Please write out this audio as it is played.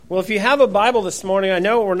Well, if you have a Bible this morning, I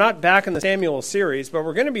know we're not back in the Samuel series, but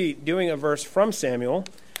we're going to be doing a verse from Samuel.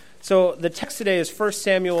 So the text today is 1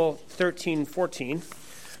 Samuel 13:14,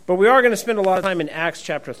 but we are going to spend a lot of time in Acts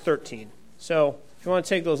chapter 13. So if you want to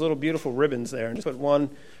take those little beautiful ribbons there and just put 1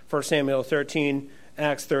 Samuel 13,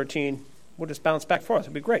 Acts 13, we'll just bounce back and forth.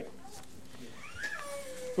 It'll be great.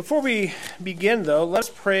 Before we begin, though, let's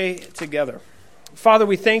pray together. Father,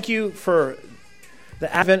 we thank you for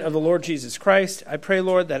the advent of the Lord Jesus Christ. I pray,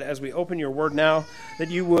 Lord, that as we open your word now, that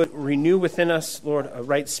you would renew within us, Lord, a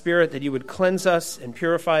right spirit, that you would cleanse us and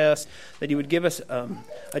purify us, that you would give us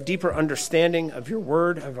a deeper understanding of your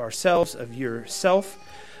word, of ourselves, of yourself.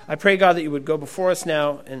 I pray, God, that you would go before us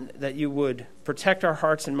now and that you would protect our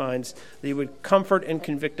hearts and minds, that you would comfort and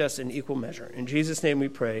convict us in equal measure. In Jesus' name we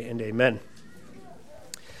pray, and amen.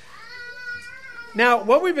 Now,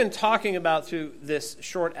 what we've been talking about through this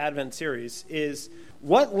short Advent series is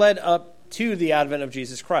what led up to the advent of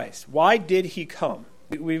Jesus Christ. Why did he come?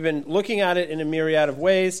 We've been looking at it in a myriad of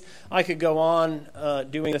ways. I could go on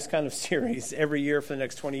doing this kind of series every year for the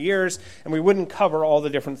next 20 years, and we wouldn't cover all the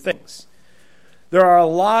different things. There are a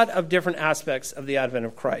lot of different aspects of the advent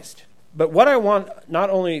of Christ. But what I want not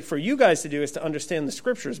only for you guys to do is to understand the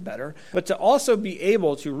scriptures better, but to also be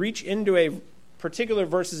able to reach into a particular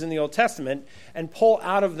verses in the Old Testament and pull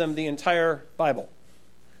out of them the entire Bible.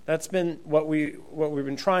 That's been what we've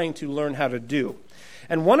been trying to learn how to do.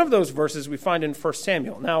 And one of those verses we find in 1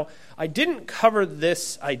 Samuel. Now, I didn't cover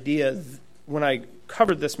this idea when I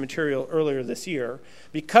covered this material earlier this year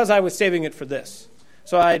because I was saving it for this.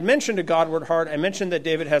 So I had mentioned a Godward heart. I mentioned that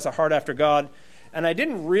David has a heart after God. And I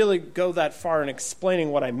didn't really go that far in explaining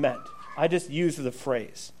what I meant. I just used the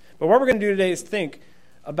phrase. But what we're going to do today is think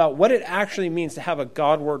about what it actually means to have a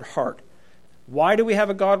Godward heart. Why do we have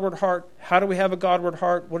a Godward heart? How do we have a Godward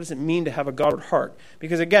heart? What does it mean to have a Godward heart?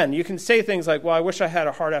 Because again, you can say things like, well, I wish I had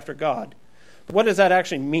a heart after God. But what does that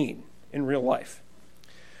actually mean in real life?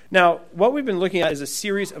 Now, what we've been looking at is a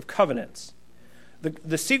series of covenants.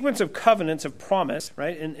 The sequence of covenants of promise,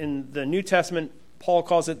 right? In the New Testament, Paul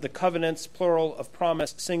calls it the covenants, plural, of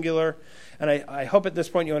promise, singular. And I hope at this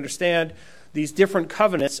point you understand these different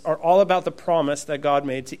covenants are all about the promise that God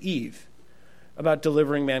made to Eve about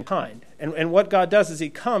delivering mankind. And what God does is he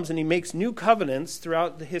comes and he makes new covenants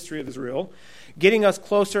throughout the history of Israel, getting us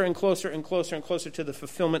closer and closer and closer and closer to the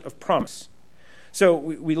fulfillment of promise. So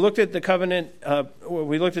we looked at the covenant,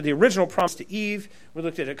 we looked at the original promise to Eve, we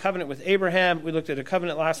looked at a covenant with Abraham, we looked at a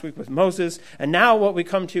covenant last week with Moses, and now what we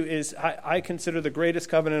come to is, I consider the greatest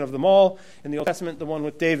covenant of them all in the Old Testament, the one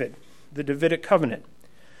with David, the Davidic covenant.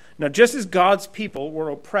 Now, just as God's people were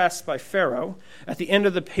oppressed by Pharaoh at the end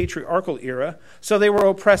of the patriarchal era, so they were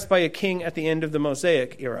oppressed by a king at the end of the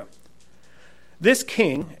Mosaic era. This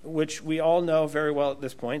king, which we all know very well at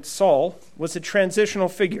this point, Saul, was a transitional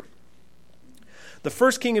figure. The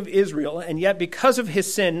first king of Israel, and yet because of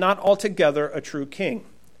his sin, not altogether a true king.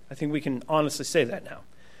 I think we can honestly say that now.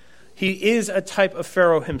 He is a type of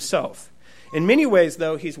Pharaoh himself. In many ways,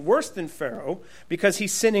 though, he's worse than Pharaoh because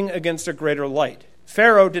he's sinning against a greater light.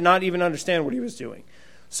 Pharaoh did not even understand what he was doing.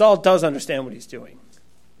 Saul does understand what he's doing.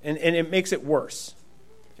 And it makes it worse.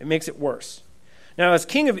 It makes it worse. Now, as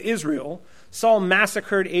king of Israel, Saul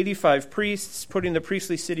massacred 85 priests, putting the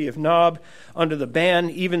priestly city of Nob under the ban,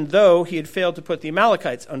 even though he had failed to put the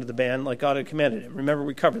Amalekites under the ban like God had commanded him. Remember,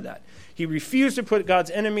 we covered that. He refused to put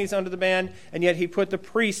God's enemies under the ban, and yet he put the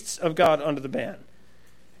priests of God under the ban.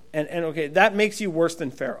 And okay, that makes you worse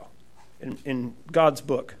than Pharaoh in God's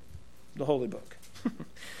book, the holy book.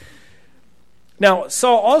 Now,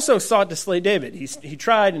 Saul also sought to slay David. He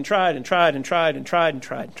tried and tried and tried and tried and tried and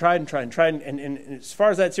tried and tried and tried and tried. And as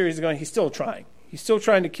far as that series is going, he's still trying. He's still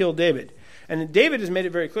trying to kill David. And David has made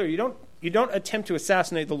it very clear, you don't attempt to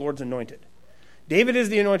assassinate the Lord's anointed. David is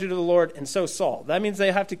the anointed of the Lord, and so Saul. That means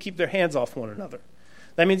they have to keep their hands off one another.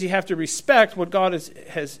 That means you have to respect what God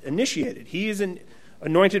has initiated. He is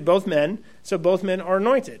anointed both men, so both men are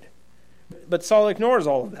anointed. But Saul ignores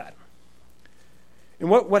all of that. And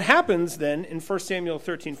what happens then in 1 Samuel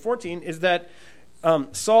 13:14 is that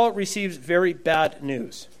Saul receives very bad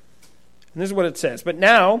news. And this is what it says. But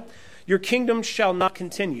now your kingdom shall not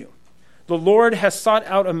continue. The Lord has sought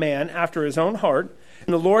out a man after his own heart,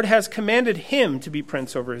 and the Lord has commanded him to be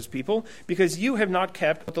prince over his people, because you have not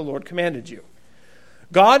kept what the Lord commanded you.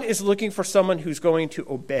 God is looking for someone who's going to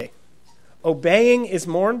obey. Obeying is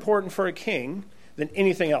more important for a king than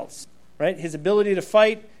anything else, right? His ability to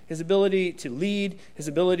fight, his ability to lead, his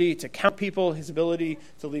ability to count people, his ability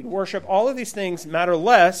to lead worship, all of these things matter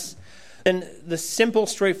less than the simple,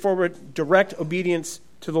 straightforward, direct obedience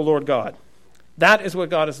to the Lord God. That is what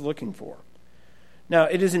God is looking for. Now,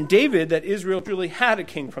 it is in David that Israel truly had a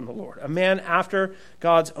king from the Lord, a man after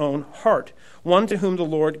God's own heart, one to whom the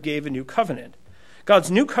Lord gave a new covenant. God's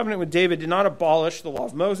new covenant with David did not abolish the law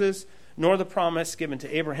of Moses, nor the promise given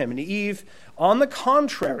to Abraham and Eve. On the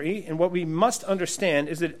contrary, and what we must understand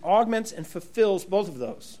is that it augments and fulfills both of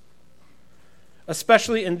those,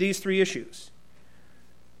 especially in these three issues.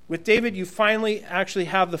 With David, you finally actually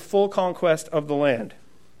have the full conquest of the land.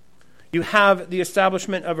 You have the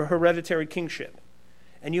establishment of a hereditary kingship.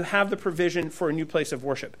 And you have the provision for a new place of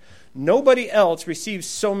worship. Nobody else receives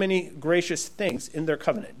so many gracious things in their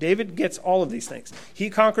covenant. David gets all of these things.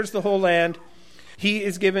 He conquers the whole land. He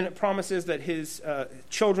is given promises that his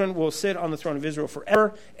children will sit on the throne of Israel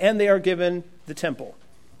forever, and they are given the temple.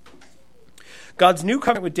 God's new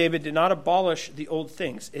covenant with David did not abolish the old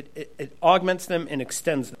things. It augments them and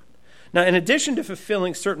extends them. Now, in addition to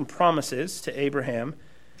fulfilling certain promises to Abraham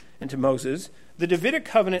and to Moses, the Davidic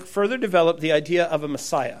covenant further developed the idea of a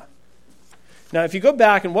Messiah. Now, if you go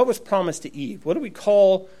back and what was promised to Eve, what do we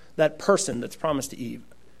call that person that's promised to Eve?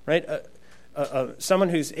 Right? Someone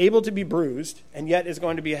who's able to be bruised and yet is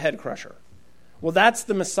going to be a head crusher. Well, that's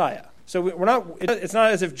the Messiah. So it's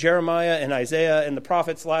not as if Jeremiah and Isaiah and the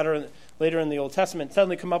prophets later in the Old Testament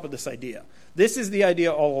suddenly come up with this idea. This is the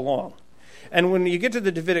idea all along. And when you get to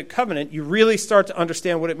the Davidic covenant, you really start to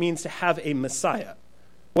understand what it means to have a Messiah.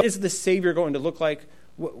 What is the Savior going to look like?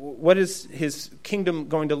 What is his kingdom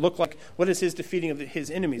going to look like? What is his defeating of his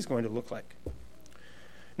enemies going to look like?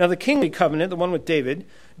 Now, the kingly covenant, the one with David,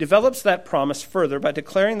 develops that promise further by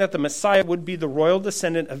declaring that the Messiah would be the royal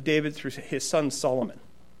descendant of David through his son Solomon.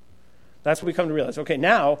 That's what we come to realize. Okay,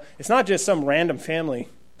 now, it's not just some random family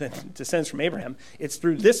that descends from Abraham. It's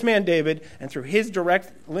through this man David and through his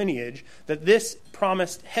direct lineage that this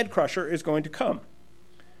promised head crusher is going to come.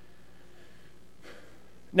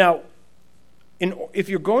 Now, if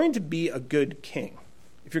you're going to be a good king,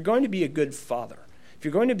 if you're going to be a good father, if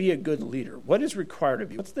you're going to be a good leader, what is required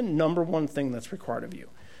of you? What's the number one thing that's required of you?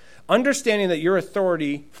 Understanding that your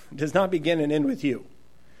authority does not begin and end with you.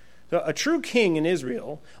 So a true king in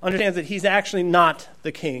Israel understands that he's actually not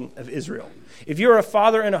the king of Israel. If you're a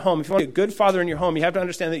father in a home, if you want to be a good father in your home, you have to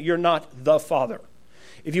understand that you're not the father.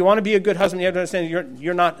 If you want to be a good husband, you have to understand that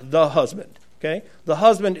you're not the husband. Okay? The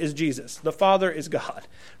husband is Jesus. The father is God.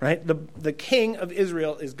 Right? The king of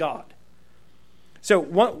Israel is God.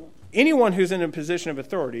 So anyone who's in a position of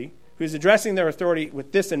authority, who's addressing their authority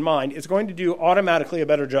with this in mind, is going to do automatically a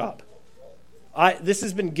better job. This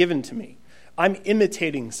has been given to me. I'm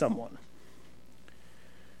imitating someone.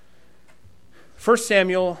 1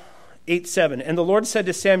 Samuel 8:7, and the Lord said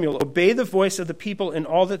to Samuel, obey the voice of the people in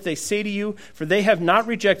all that they say to you, for they have not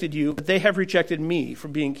rejected you, but they have rejected me for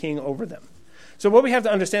being king over them. So what we have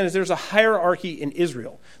to understand is there's a hierarchy in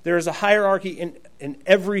Israel. There is a hierarchy in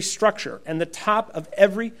every structure, and the top of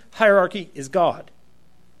every hierarchy is God.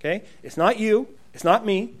 Okay? It's not you. It's not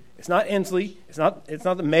me. It's not Inslee. It's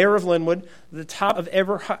not the mayor of Linwood. The top of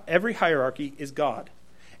every hierarchy is God.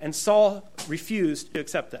 And Saul refused to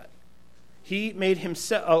accept that. He made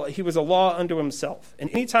himself. He was a law unto himself. And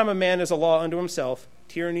anytime a man is a law unto himself,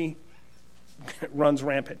 tyranny runs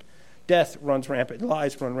rampant. Death runs rampant.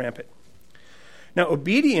 Lies run rampant. Now,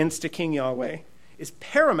 obedience to King Yahweh is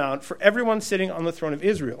paramount for everyone sitting on the throne of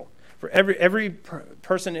Israel, for every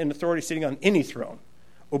person in authority sitting on any throne.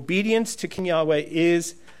 Obedience to King Yahweh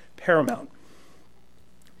is paramount.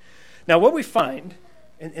 Now, what we find,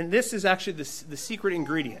 and this is actually the secret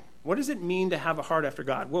ingredient, what does it mean to have a heart after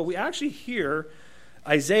God? Well, we actually hear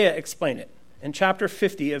Isaiah explain it in chapter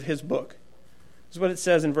 50 of his book. This is what it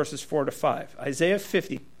says in verses 4 to 5. Isaiah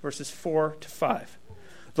 50, verses 4 to 5.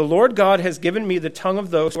 The Lord God has given me the tongue of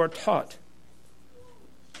those who are taught,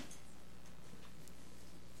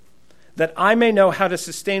 that I may know how to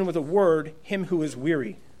sustain with a word him who is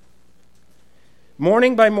weary.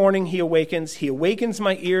 Morning by morning he awakens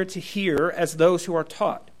my ear to hear as those who are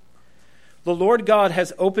taught. The Lord God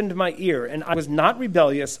has opened my ear, and I was not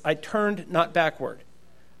rebellious, I turned not backward.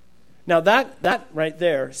 Now that right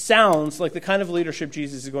there sounds like the kind of leadership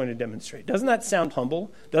Jesus is going to demonstrate. Doesn't that sound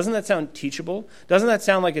humble? Doesn't that sound teachable? Doesn't that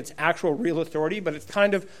sound like it's actual real authority, but it's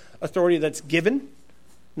kind of authority that's given,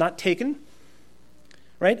 not taken?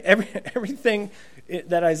 Right? Everything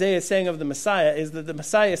that Isaiah is saying of the Messiah is that the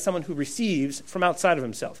Messiah is someone who receives from outside of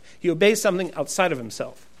himself. He obeys something outside of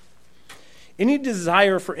himself. Any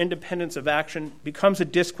desire for independence of action becomes a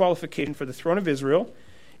disqualification for the throne of Israel.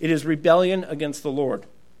 It is rebellion against the Lord.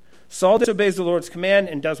 Saul disobeys the Lord's command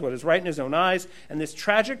and does what is right in his own eyes. And this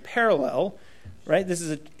tragic parallel, right?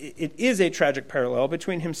 It is a tragic parallel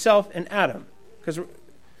between himself and Adam. Because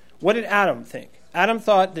what did Adam think? Adam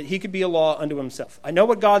thought that he could be a law unto himself. I know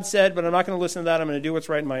what God said, but I'm not going to listen to that. I'm going to do what's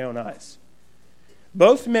right in my own eyes.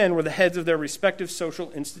 Both men were the heads of their respective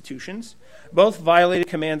social institutions. Both violated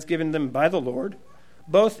commands given them by the Lord.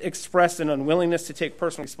 Both expressed an unwillingness to take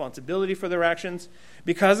personal responsibility for their actions.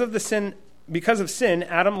 Because of sin,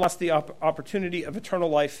 Adam lost the opportunity of eternal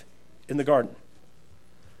life in the garden.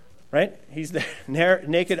 Right? He's there,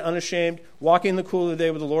 naked, unashamed, walking in the cool of the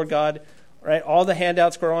day with the Lord God. Right? All the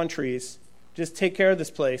handouts grow on trees. Just take care of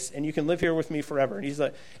this place, and you can live here with me forever.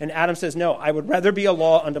 And Adam says, no, I would rather be a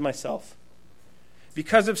law unto myself.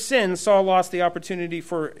 Because of sin, Saul lost the opportunity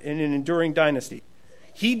for an enduring dynasty.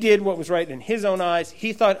 He did what was right in his own eyes.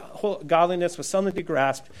 He thought godliness was something to be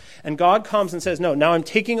grasped. And God comes and says, no, now I'm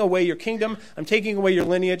taking away your kingdom. I'm taking away your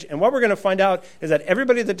lineage. And what we're going to find out is that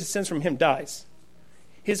everybody that descends from him dies.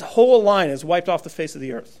 His whole line is wiped off the face of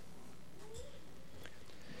the earth.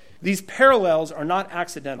 These parallels are not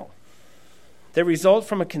accidental. They result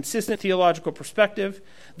from a consistent theological perspective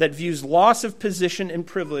that views loss of position and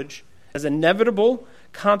privilege as inevitable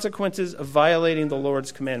consequences of violating the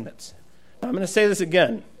Lord's commandments. Now, I'm going to say this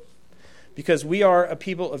again because we are a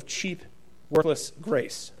people of cheap, worthless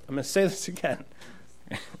grace. I'm going to say this again.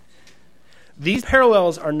 These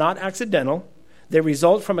parallels are not accidental. They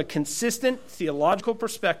result from a consistent theological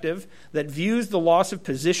perspective that views the loss of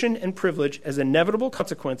position and privilege as inevitable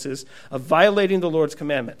consequences of violating the Lord's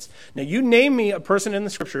commandments. Now, you name me a person in the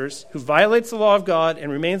Scriptures who violates the law of God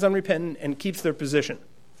and remains unrepentant and keeps their position.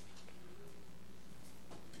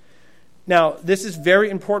 Now, this is very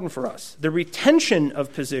important for us. The retention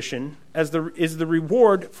of position is the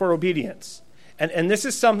reward for obedience. And this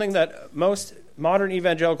is something that most modern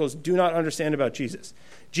evangelicals do not understand about Jesus.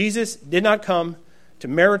 Jesus did not come to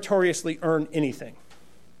meritoriously earn anything.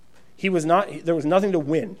 There was nothing to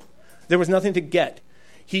win. There was nothing to get.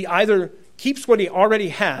 He either keeps what he already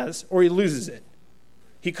has or he loses it.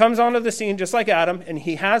 He comes onto the scene just like Adam, and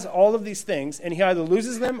he has all of these things, and he either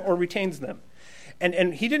loses them or retains them.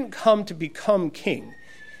 And he didn't come to become king.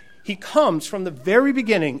 He comes from the very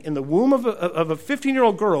beginning in the womb of a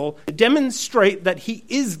 15-year-old girl to demonstrate that he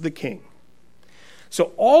is the king.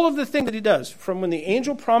 So all of the things that he does, from when the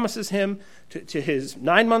angel promises him to his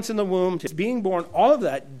 9 months in the womb, to his being born, all of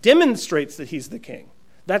that demonstrates that he's the king.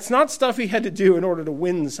 That's not stuff he had to do in order to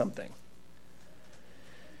win something.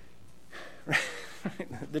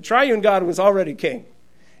 The triune God was already king.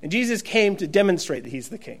 And Jesus came to demonstrate that he's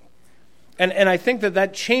the king. And I think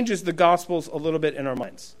that changes the Gospels a little bit in our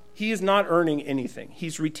minds. He is not earning anything.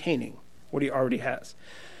 He's retaining what he already has.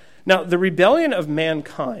 Now, the rebellion of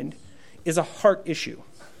mankind is a heart issue.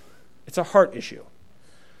 It's a heart issue.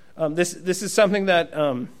 This is something that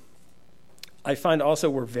I find also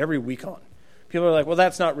we're very weak on. People are like, well,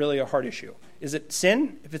 that's not really a heart issue. Is it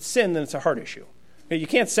sin? If it's sin, then it's a heart issue. You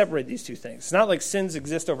can't separate these two things. It's not like sins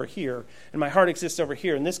exist over here and my heart exists over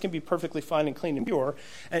here, and this can be perfectly fine and clean and pure,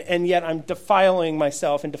 and yet I'm defiling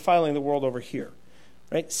myself and defiling the world over here.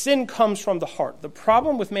 Right? Sin comes from the heart. The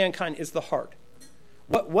problem with mankind is the heart.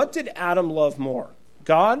 What did Adam love more,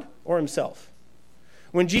 God or himself?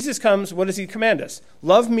 When Jesus comes, what does he command us?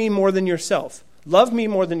 Love me more than yourself. Love me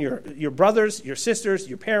more than your brothers, your sisters,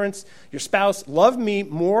 your parents, your spouse. Love me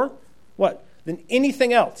more, what? Than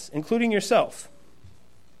anything else, including yourself.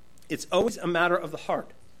 It's always a matter of the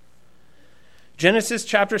heart. Genesis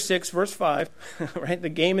chapter 6, verse 5, right? The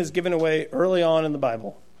game is given away early on in the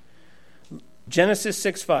Bible. Genesis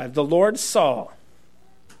 6:5. The Lord saw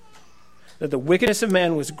that the wickedness of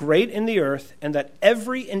man was great in the earth, and that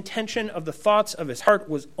every intention of the thoughts of his heart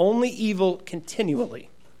was only evil continually.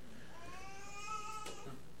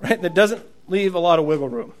 Right? That doesn't leave a lot of wiggle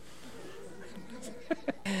room.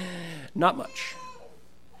 Not much.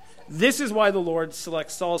 This is why the Lord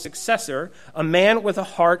selects Saul's successor, a man with a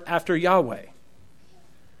heart after Yahweh.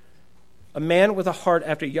 A man with a heart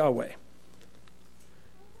after Yahweh.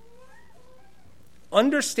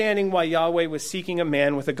 Understanding why Yahweh was seeking a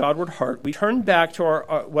man with a Godward heart, we turn back to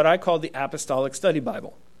our what I call the Apostolic Study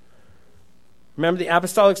Bible. Remember, the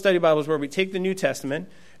Apostolic Study Bible is where we take the New Testament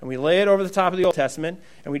and we lay it over the top of the Old Testament,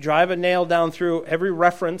 and we drive a nail down through every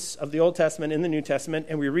reference of the Old Testament in the New Testament,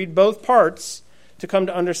 and we read both parts to come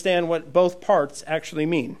to understand what both parts actually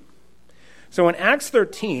mean. So in Acts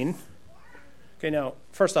 13, okay, now,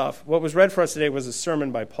 first off, what was read for us today was a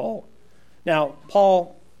sermon by Paul. Now,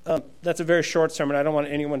 Paul, that's a very short sermon. I don't want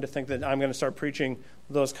anyone to think that I'm going to start preaching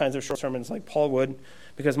those kinds of short sermons like Paul would,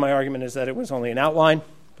 because my argument is that it was only an outline,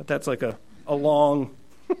 but that's like a long,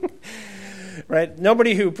 right?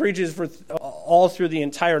 Nobody who preaches for all through the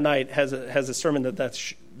entire night has a sermon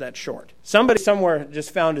that's short. Somebody somewhere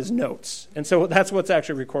just found his notes, and so that's what's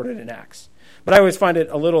actually recorded in Acts. But I always find it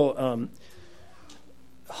a little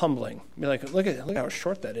humbling. Be like, look how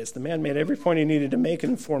short that is. The man made every point he needed to make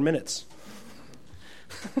in 4 minutes.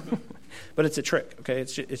 But it's a trick, okay?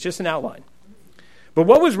 It's just an outline. But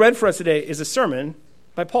what was read for us today is a sermon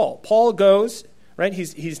by Paul. Paul goes, right?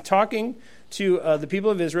 He's talking to the people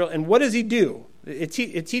of Israel, and what does he do? It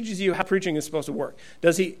teaches you how preaching is supposed to work.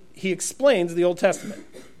 He explains the Old Testament.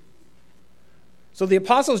 So the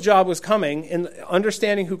apostles' job was coming and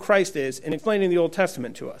understanding who Christ is and explaining the Old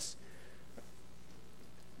Testament to us.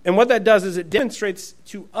 And what that does is it demonstrates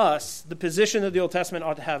to us the position that the Old Testament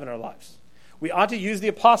ought to have in our lives. We ought to use the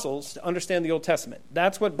apostles to understand the Old Testament.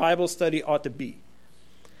 That's what Bible study ought to be.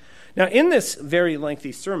 Now, in this very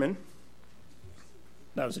lengthy sermon,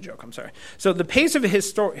 that was a joke, I'm sorry. So the pace of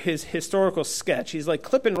his historical sketch, he's like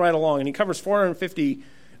clipping right along, and he covers 450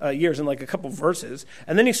 years in like a couple verses,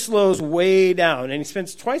 and then he slows way down, and he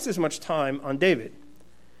spends twice as much time on David.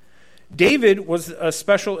 David was a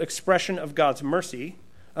special expression of God's mercy,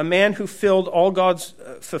 a man who fulfilled all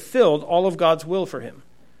of God's will for him,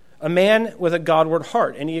 a man with a Godward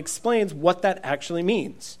heart, and he explains what that actually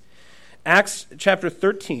means. Acts chapter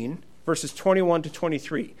 13, verses 21 to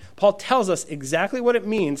 23. Paul tells us exactly what it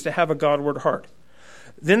means to have a Godward heart.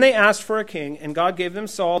 Then they asked for a king, and God gave them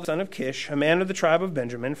Saul, the son of Kish, a man of the tribe of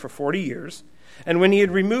Benjamin, for 40 years. And when he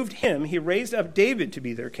had removed him, he raised up David to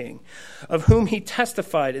be their king, of whom he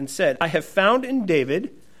testified and said, I have found in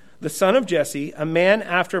David, the son of Jesse, a man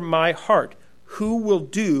after my heart, who will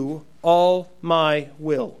do all my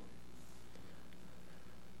will.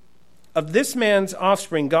 Of this man's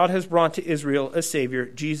offspring, God has brought to Israel a Savior,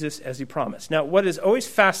 Jesus, as he promised. Now, what is always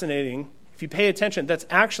fascinating, if you pay attention, that's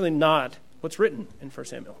actually not what's written in 1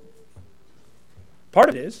 Samuel. Part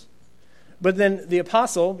of it is, but then the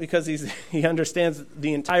apostle, because he understands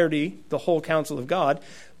the entirety, the whole counsel of God,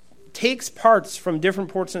 takes parts from different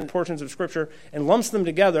portions of Scripture and lumps them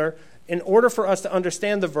together in order for us to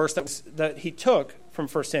understand the verse that he took from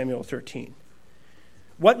 1 Samuel 13.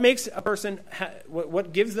 What makes a person,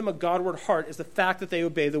 what gives them a Godward heart is the fact that they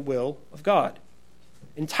obey the will of God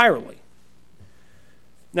entirely.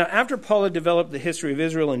 Now, after Paul had developed the history of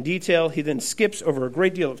Israel in detail, he then skips over a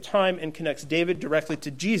great deal of time and connects David directly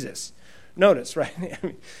to Jesus. Notice, right?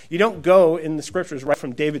 You don't go in the Scriptures right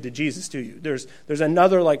from David to Jesus, do you? There's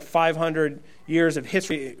another like 500 years of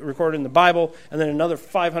history recorded in the Bible, and then another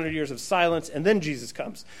 500 years of silence, and then Jesus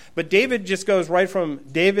comes. But David just goes right from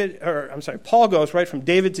Paul goes right from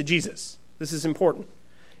David to Jesus. This is important.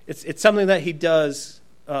 It's something that he does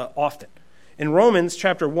often. In Romans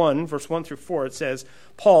chapter 1, verse 1 through 4, it says,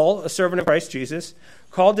 Paul, a servant of Christ Jesus,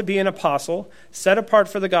 called to be an apostle, set apart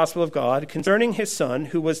for the gospel of God, concerning his Son,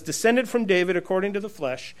 who was descended from David according to the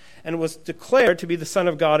flesh, and was declared to be the Son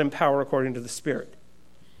of God in power according to the Spirit.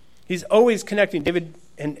 He's always connecting David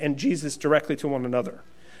and Jesus directly to one another.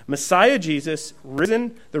 Messiah Jesus,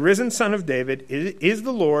 the risen Son of David, is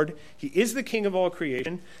the Lord. He is the King of all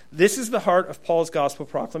creation. This is the heart of Paul's gospel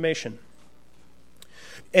proclamation.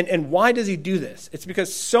 And why does he do this? It's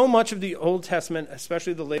because so much of the Old Testament,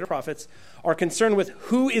 especially the later prophets, are concerned with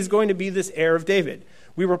who is going to be this heir of David.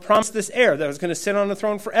 We were promised this heir that was going to sit on the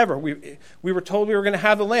throne forever. We were told we were going to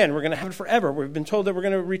have the land. We're going to have it forever. We've been told that we're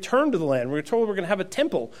going to return to the land. We're told we're going to have a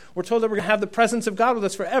temple. We're told that we're going to have the presence of God with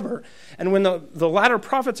us forever. And when the latter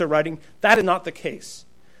prophets are writing, that is not the case.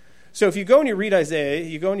 So if you go and you read Isaiah,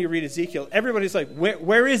 you go and you read Ezekiel, everybody's like,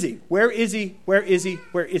 where is he? Where is he? Where is he?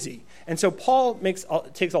 Where is he? And so Paul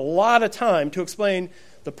takes a lot of time to explain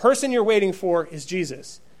the person you're waiting for is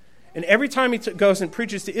Jesus. And every time he goes and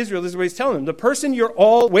preaches to Israel, this is what he's telling them. The person you're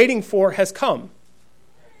all waiting for has come,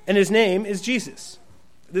 and his name is Jesus.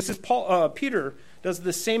 This is Peter does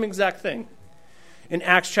the same exact thing in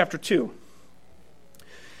Acts chapter 2.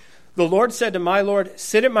 The Lord said to my Lord,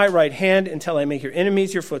 sit at my right hand until I make your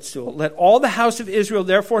enemies your footstool. Let all the house of Israel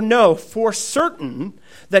therefore know for certain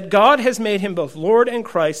that God has made him both Lord and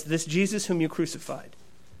Christ, this Jesus whom you crucified.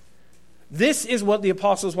 This is what the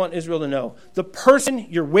apostles want Israel to know. The person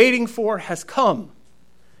you're waiting for has come.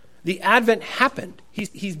 The Advent happened.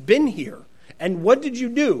 He's been here. And what did you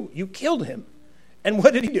do? You killed him. And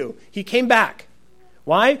what did he do? He came back.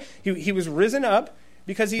 Why? He was risen up.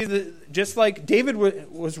 Because just like David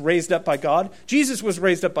was raised up by God, Jesus was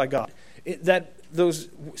raised up by God. Those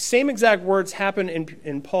same exact words happen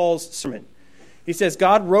in Paul's sermon. He says,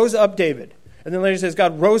 God rose up David. And then later he says,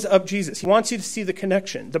 God rose up Jesus. He wants you to see the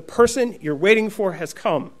connection. The person you're waiting for has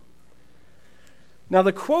come. Now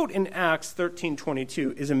the quote in Acts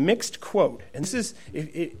 13:22 is a mixed quote. And this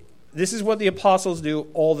is what the apostles do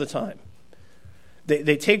all the time.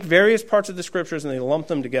 They take various parts of the scriptures and they lump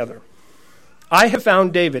them together. I have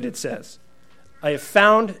found David, it says. I have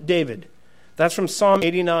found David. That's from Psalm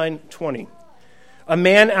 89:20. a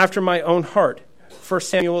man after my own heart, 1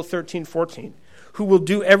 Samuel 13:14, who will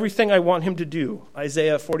do everything I want him to do,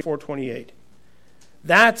 Isaiah 44:28.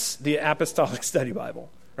 That's the Apostolic Study Bible,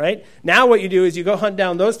 right? Now what you do is you go hunt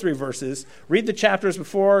down those 3 verses, read the chapters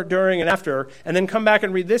before, during, and after, and then come back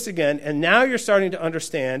and read this again, and now you're starting to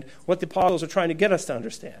understand what the apostles are trying to get us to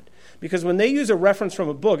understand. Because when they use a reference from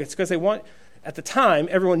a book, it's because they want, at the time,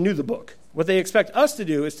 everyone knew the book. What they expect us to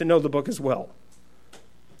do is to know the book as well.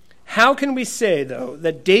 How can we say, though,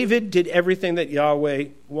 that David did everything that Yahweh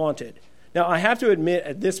wanted? Now, I have to admit,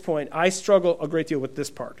 at this point, I struggle a great deal with this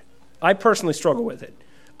part. I personally struggle with it.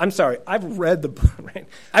 I'm sorry, I've read the book, right?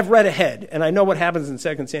 I've read ahead, and I know what happens in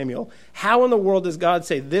 2 Samuel. How in the world does God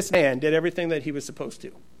say this man did everything that he was supposed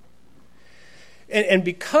to? And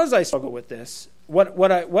because I struggle with this,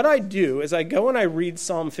 what I do is I go and I read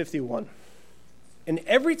Psalm 51. And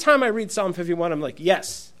every time I read Psalm 51, I'm like,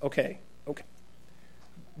 yes, okay.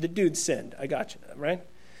 The dude sinned. I got you, right?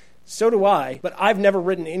 So do I, but I've never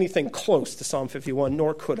written anything close to Psalm 51,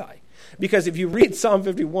 nor could I. Because if you read Psalm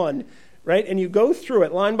 51, right, and you go through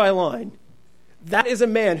it line by line, that is a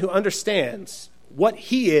man who understands what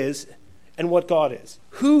he is and what God is,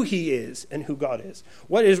 who he is and who God is,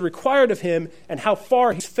 what is required of him and how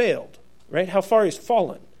far he's failed, right, how far he's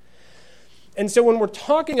fallen. And so when we're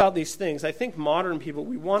talking about these things, I think modern people,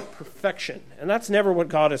 we want perfection, and that's never what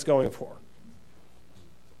God is going for.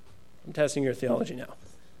 I'm testing your theology now.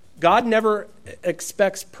 God never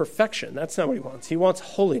expects perfection. That's not what he wants. He wants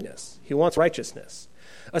holiness. He wants righteousness,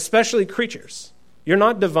 especially creatures. You're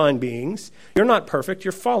not divine beings. You're not perfect.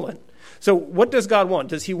 You're fallen. So what does God want?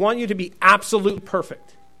 Does he want you to be absolutely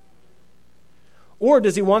perfect? Or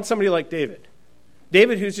does he want somebody like David?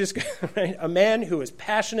 David, who's just right, a man who is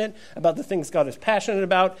passionate about the things God is passionate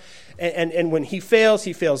about. And when he fails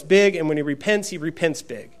big. And when he repents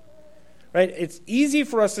big. Right? It's easy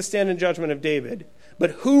for us to stand in judgment of David,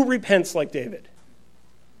 but who repents like David?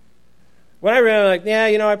 When I read it, I'm like,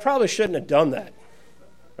 yeah, I probably shouldn't have done that.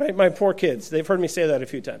 Right? My poor kids, they've heard me say that a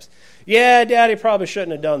few times. Yeah, Daddy probably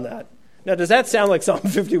shouldn't have done that. Now, does that sound like Psalm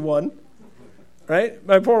 51? Right?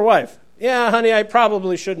 My poor wife. Yeah, honey, I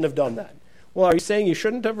probably shouldn't have done that. Well, are you saying you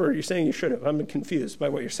shouldn't have, or are you saying you should have? I'm confused by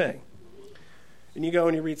what you're saying. And you go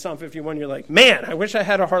and you read Psalm 51, you're like, man, I wish I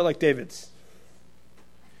had a heart like David's.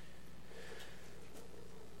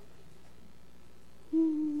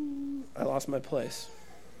 I lost my place.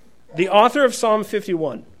 The author of Psalm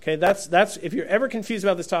 51, okay, that's if you're ever confused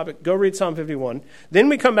about this topic, go read Psalm 51. Then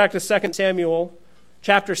we come back to 2 Samuel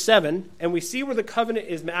chapter 7, and we see where the covenant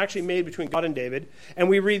is actually made between God and David, and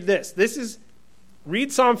we read this.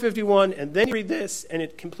 Read Psalm 51, and then read this, and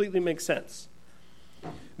it completely makes sense.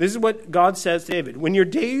 This is what God says to David. When your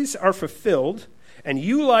days are fulfilled, and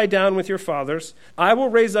you lie down with your fathers, I will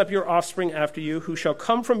raise up your offspring after you, who shall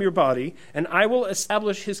come from your body, and I will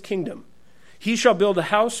establish his kingdom. He shall build a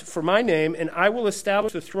house for my name, and I will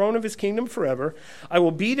establish the throne of his kingdom forever. I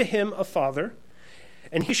will be to him a father,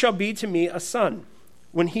 and he shall be to me a son.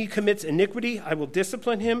 When he commits iniquity, I will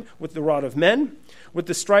discipline him with the rod of men, with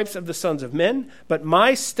the stripes of the sons of men. But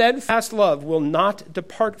my steadfast love will not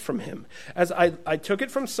depart from him, as I took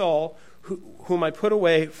it from Saul, whom I put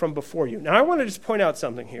away from before you. Now, I want to just point out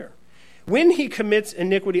something here. When he commits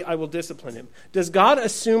iniquity, I will discipline him. Does God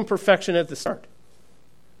assume perfection at the start?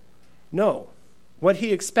 No. What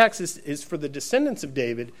he expects is for the descendants of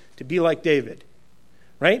David to be like David,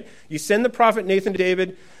 right? You send the prophet Nathan to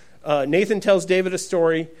David. Nathan tells David a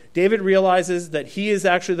story. David realizes that he is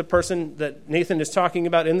actually the person that Nathan is talking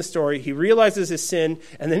about in the story. He realizes his sin,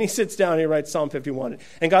 and then he sits down and he writes Psalm 51.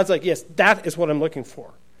 And God's like, yes, that is what I'm looking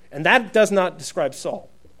for. And that does not describe Saul.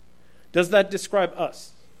 Does that describe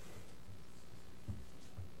us?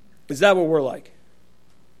 Is that what we're like?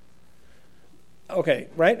 Okay,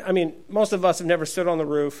 right? I mean, most of us have never stood on the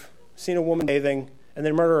roof, seen a woman bathing, and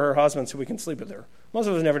then murder her husband so we can sleep with her. Most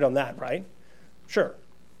of us have never done that, right? Sure.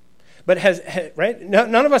 But right?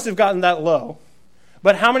 None of us have gotten that low.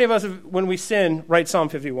 But how many of us, when we sin, write Psalm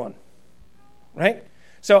 51? Right?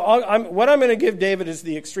 So what I'm going to give David is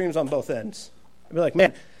the extremes on both ends. I'll be like,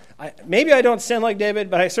 man, maybe I don't sin like David,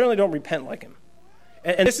 but I certainly don't repent like him.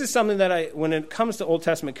 And this is something that when it comes to Old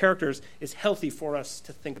Testament characters, is healthy for us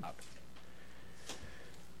to think about.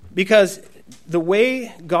 Because the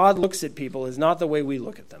way God looks at people is not the way we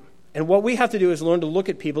look at them. And what we have to do is learn to look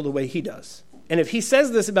at people the way he does. And if he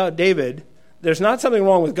says this about David, there's not something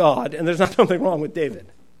wrong with God, and there's not something wrong with David.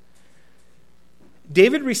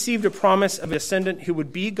 David received a promise of a descendant who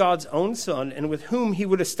would be God's own son, and with whom he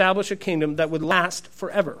would establish a kingdom that would last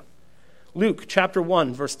forever. Luke chapter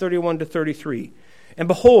 1, verse 31 to 33. And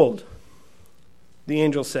behold, the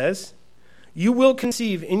angel says, You will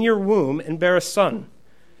conceive in your womb and bear a son,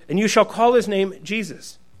 and you shall call his name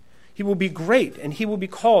Jesus. He will be great, and he will be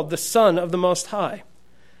called the Son of the Most High.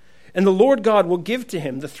 And the Lord God will give to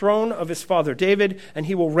him the throne of his father David, and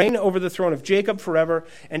he will reign over the throne of Jacob forever,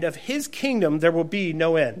 and of his kingdom there will be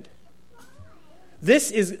no end.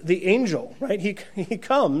 This is the angel, right? He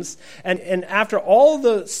comes, and after all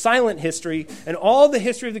the silent history and all the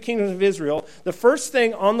history of the kingdoms of Israel, the first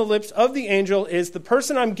thing on the lips of the angel is the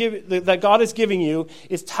person that God is giving you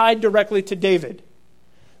is tied directly to David.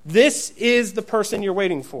 This is the person you're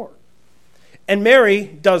waiting for. And Mary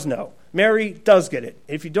does know. Mary does get it.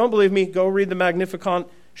 If you don't believe me, go read the Magnificat.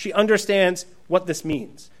 She understands what this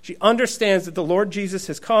means. She understands that the Lord Jesus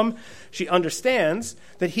has come. She understands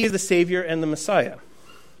that he is the Savior and the Messiah.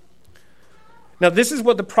 Now, this is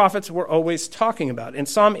what the prophets were always talking about. In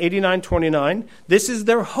Psalm 89:29, this is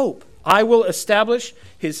their hope. I will establish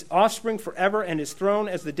his offspring forever and his throne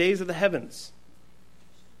as the days of the heavens.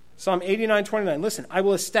 Psalm 89:29, listen, I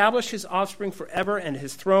will establish his offspring forever and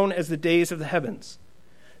his throne as the days of the heavens.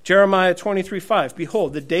 Jeremiah 23:5,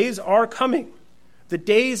 behold, the days are coming. The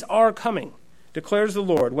days are coming, declares the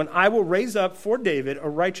Lord, when I will raise up for David a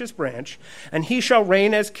righteous branch, and he shall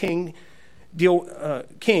reign as king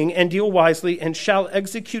and deal wisely, and shall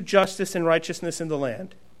execute justice and righteousness in the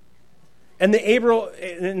land. And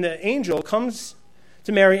the angel comes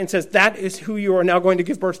to Mary and says, that is who you are now going to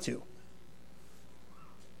give birth to.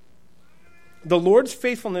 The Lord's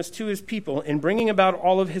faithfulness to his people in bringing about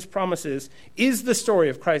all of his promises is the story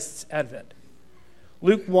of Christ's advent.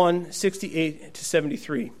 Luke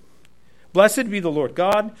 1:68-73. Blessed be the Lord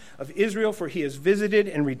God of Israel, for he has visited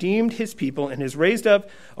and redeemed his people and has raised up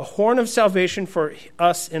a horn of salvation for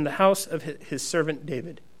us in the house of his servant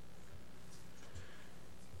David.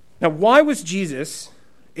 Now, why was Jesus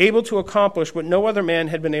able to accomplish what no other man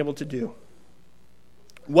had been able to do?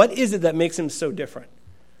 What is it that makes him so different?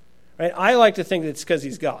 Right? I like to think that it's because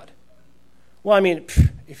he's God. Well, I mean,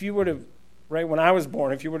 if you would have, right, when I was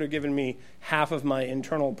born, if you would have given me half of my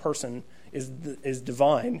internal person is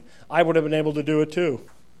divine, I would have been able to do it too.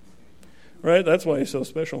 Right? That's why he's so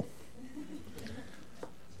special.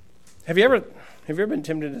 Have you ever been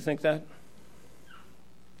tempted to think that?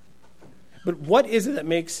 But what is it that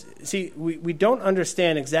makes, we don't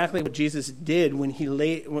understand exactly what Jesus did when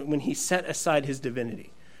he set aside his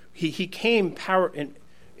divinity. He came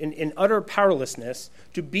in utter powerlessness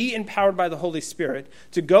to be empowered by the Holy Spirit,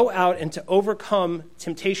 to go out and to overcome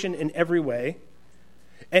temptation in every way.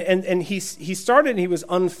 And he started and he was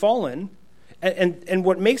unfallen. And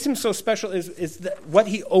what makes him so special is that what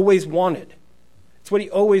he always wanted. It's what he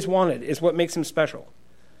always wanted is what makes him special.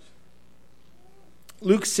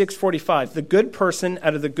 Luke 6:45, the good person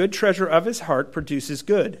out of the good treasure of his heart produces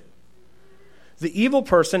good. The evil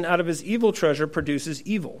person out of his evil treasure produces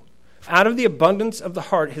evil. Out of the abundance of the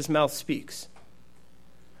heart, his mouth speaks.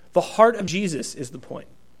 The heart of Jesus is the point.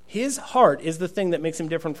 His heart is the thing that makes him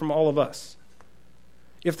different from all of us.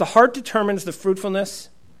 If the heart determines the fruitfulness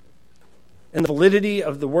and the validity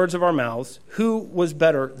of the words of our mouths, who was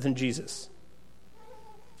better than Jesus?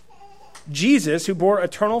 Jesus, who bore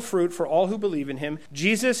eternal fruit for all who believe in him.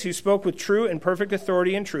 Jesus, who spoke with true and perfect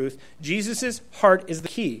authority and truth. Jesus' heart is the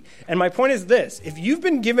key. And my point is this. If you've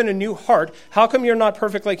been given a new heart, how come you're not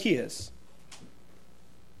perfect like he is?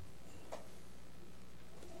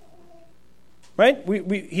 Right?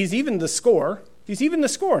 He's even the score. He's even the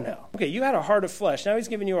score now. Okay, you had a heart of flesh. Now he's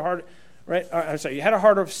giving you a heart, right? I'm sorry, you had a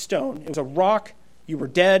heart of stone. It was a rock. You were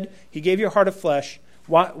dead. He gave you a heart of flesh.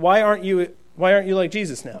 Why aren't you like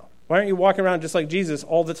Jesus now? Why aren't you walking around just like Jesus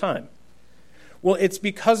all the time? Well, it's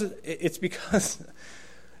because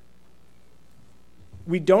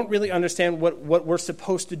we don't really understand what we're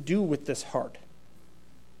supposed to do with this heart.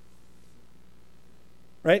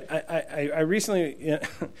 Right? I recently,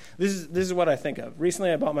 this is what I think of.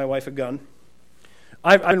 Recently I bought my wife a gun.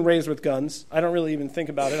 I've been raised with guns. I don't really even think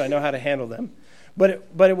about it. I know how to handle them.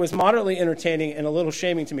 But it was moderately entertaining and a little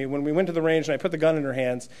shaming to me when we went to the range and I put the gun in her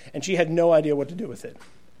hands and she had no idea what to do with it.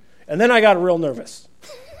 And then I got real nervous.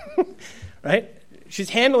 Right?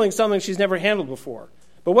 She's handling something she's never handled before.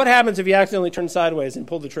 But what happens if you accidentally turn sideways and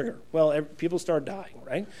pull the trigger? Well, people start dying,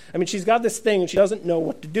 right? I mean, she's got this thing and she doesn't know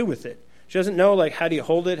what to do with it. She doesn't know, like, how do you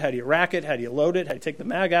hold it? How do you rack it? How do you load it? How do you take the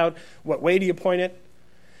mag out? What way do you point it?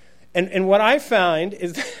 And what I find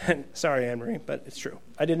is that, sorry, Anne-Marie, but it's true.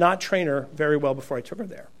 I did not train her very well before I took her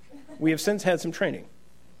there. We have since had some training.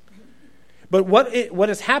 But what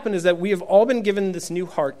has happened is that we have all been given this new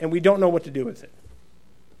heart, and we don't know what to do with it.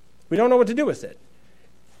 We don't know what to do with it.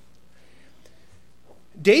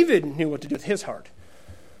 David knew what to do with his heart.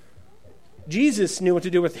 Jesus knew what to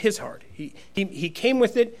do with his heart. He came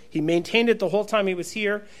with it. He maintained it the whole time he was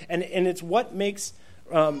here. And it's what makes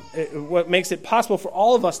it possible for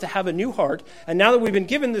all of us to have a new heart. And now that we've been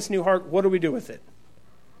given this new heart, what do we do with it?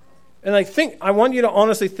 And I want you to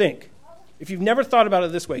honestly think. If you've never thought about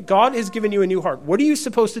it this way, God has given you a new heart. What are you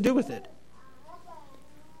supposed to do with it?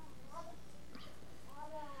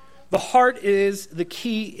 The heart is the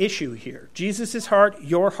key issue here. Jesus' heart,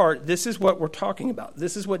 your heart, this is what we're talking about.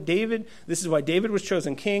 This is why David was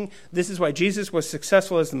chosen king. This is why Jesus was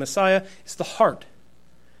successful as the Messiah. It's the heart.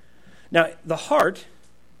 Now, the heart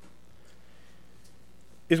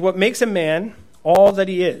is what makes a man all that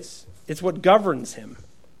he is. It's what governs him.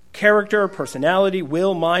 Character, personality,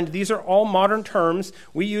 will, mind, these are all modern terms.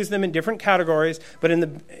 We use them in different categories, but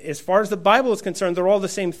as far as the Bible is concerned, they're all the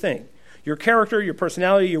same thing. Your character, your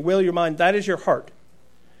personality, your will, your mind, that is your heart.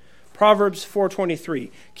 Proverbs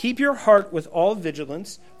 4:23, keep your heart with all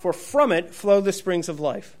vigilance, for from it flow the springs of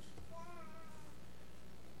life.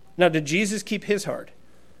 Now, did Jesus keep his heart?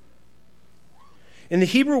 In the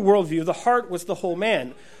Hebrew worldview, the heart was the whole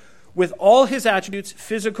man. With all his attributes,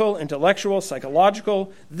 physical, intellectual,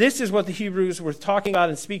 psychological, this is what the Hebrews were talking about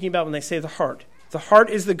and speaking about when they say the heart. The heart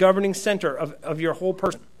is the governing center of your whole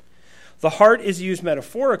person. The heart is used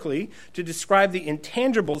metaphorically to describe the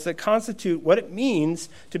intangibles that constitute what it means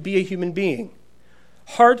to be a human being.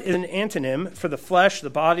 Heart is an antonym for the flesh, the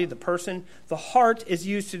body, the person. The heart is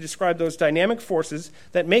used to describe those dynamic forces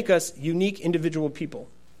that make us unique individual people.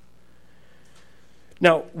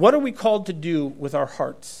 Now, what are we called to do with our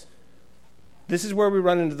hearts? This is where we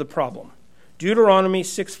run into the problem. Deuteronomy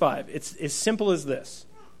 6:5. It's as simple as this.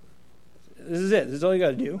 This is it. This is all you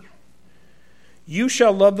got to do. You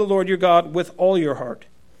shall love the Lord your God with all your heart.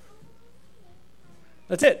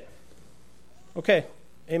 That's it. Okay.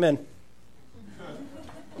 Amen.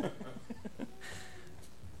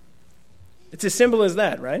 It's as simple as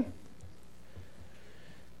that, right?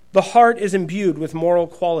 The heart is imbued with moral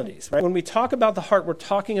qualities, right? When we talk about the heart, we're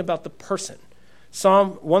talking about the person.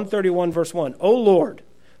 Psalm 131, verse 1. O Lord,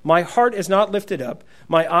 my heart is not lifted up.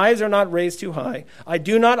 My eyes are not raised too high. I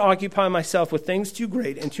do not occupy myself with things too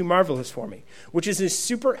great and too marvelous for me, which is this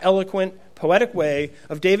super eloquent, poetic way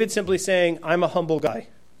of David simply saying, I'm a humble guy.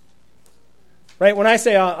 Right? When I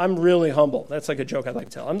say I'm really humble, that's like a joke I like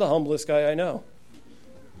to tell. I'm the humblest guy I know.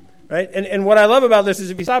 Right? And what I love about this is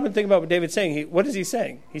if you stop and think about what David's saying, what is he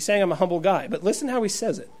saying? He's saying I'm a humble guy. But listen how he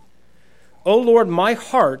says it. O Lord, my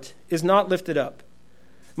heart is not lifted up.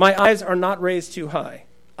 My eyes are not raised too high.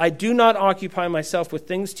 I do not occupy myself with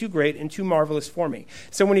things too great and too marvelous for me.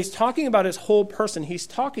 So when he's talking about his whole person, he's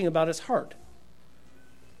talking about his heart.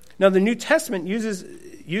 Now, the New Testament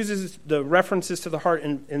uses the references to the heart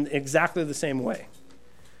in exactly the same way.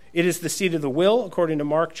 It is the seat of the will, according to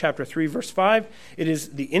Mark chapter 3, verse 5. It is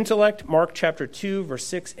the intellect, Mark chapter 2, verse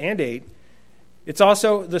 6 and 8. It's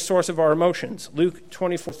also the source of our emotions, Luke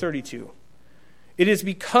 24:32. It is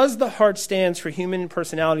because the heart stands for human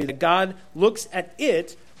personality that God looks at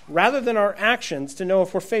it rather than our actions to know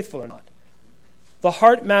if we're faithful or not. The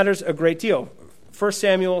heart matters a great deal. 1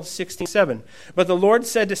 Samuel 16:7. But the Lord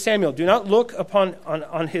said to Samuel, do not look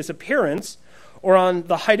on his appearance or on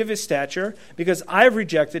the height of his stature, because I have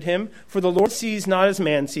rejected him. For the Lord sees not as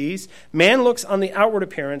man sees. Man looks on the outward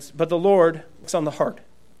appearance, but the Lord looks on the heart.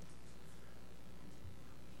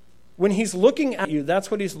 When he's looking at you, that's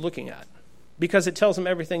what he's looking at, because it tells him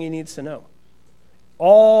everything he needs to know.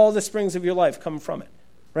 All the springs of your life come from it,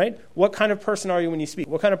 right? What kind of person are you when you speak?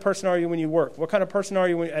 What kind of person are you when you work? What kind of person are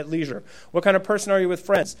you at leisure? What kind of person are you with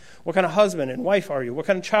friends? What kind of husband and wife are you? What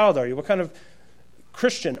kind of child are you? What kind of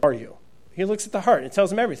Christian are you? He looks at the heart. It tells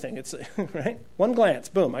him everything. It's right? One glance,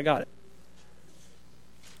 boom, I got it.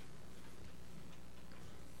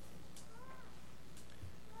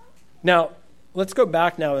 Now, let's go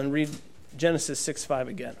back now and read Genesis 6:5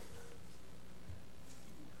 again.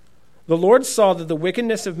 The Lord saw that the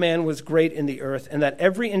wickedness of man was great in the earth, and that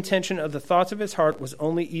every intention of the thoughts of his heart was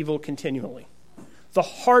only evil continually. The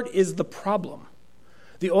heart is the problem.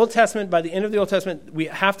 The Old Testament, by the end of the Old Testament, we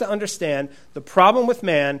have to understand the problem with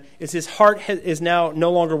man is his heart is now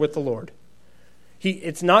no longer with the Lord.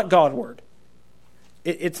 It's not Godward.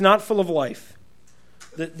 It's not full of life.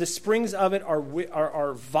 The springs of it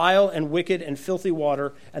are vile and wicked and filthy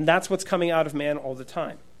water, and that's what's coming out of man all the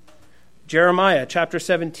time. Jeremiah chapter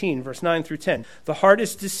 17, verse 9 through 10. The heart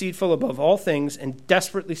is deceitful above all things and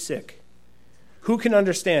desperately sick. Who can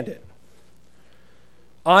understand it?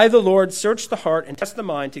 I, the Lord, search the heart and test the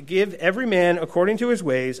mind to give every man according to his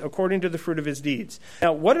ways, according to the fruit of his deeds.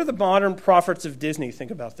 Now, what do the modern prophets of Disney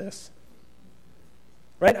think about this?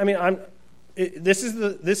 Right? I mean, this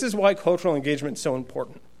is why cultural engagement is so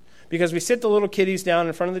important. because we sit the little kiddies down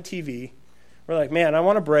in front of the TV. We're like, man, I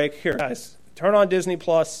want a break. Here, guys, turn on Disney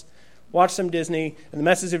Plus, watch some Disney. And the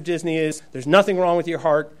message of Disney is there's nothing wrong with your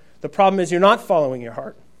heart. The problem is you're not following your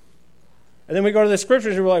heart. And then we go to the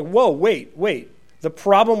scriptures and we're like, whoa, wait. The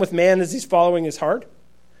problem with man is he's following his heart?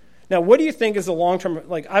 Now, what do you think is the long-term,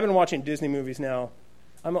 like I've been watching Disney movies now.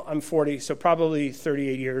 I'm 40, so probably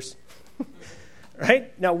 38 years.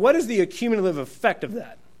 Right? Now, what is the cumulative effect of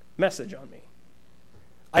that message on me?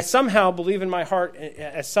 I somehow believe in my heart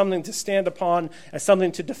as something to stand upon, as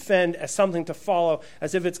something to defend, as something to follow,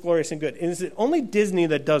 as if it's glorious and good. And is it only Disney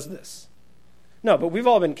that does this? No, but we've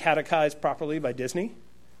all been catechized properly by Disney.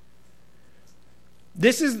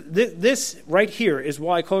 This right here is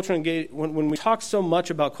why cultural engagement, when we talk so much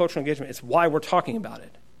about cultural engagement, it's why we're talking about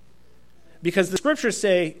it. Because the scriptures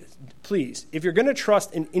say, please, if you're going to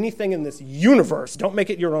trust in anything in this universe, don't make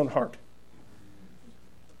it your own heart.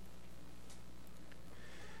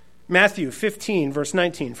 Matthew 15, verse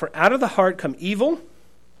 19, for out of the heart come evil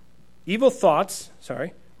thoughts,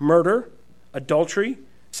 murder, adultery,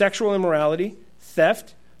 sexual immorality,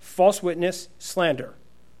 theft, false witness, slander.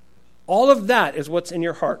 All of that is what's in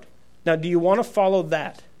your heart. Now, do you want to follow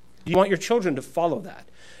that? Do you want your children to follow that?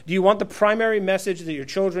 Do you want the primary message that your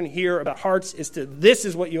children hear about hearts is to this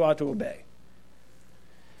is what you ought to obey?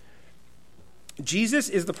 Jesus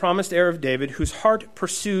is the promised heir of David whose heart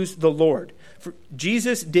pursues the Lord. For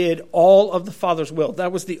Jesus did all of the Father's will.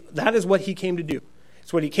 That is what he came to do.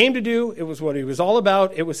 It's what he came to do. It was what he was all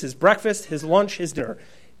about. It was his breakfast, his lunch, his dinner.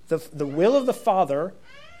 The will of the Father,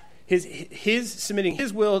 his submitting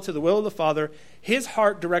his will to the will of the Father, his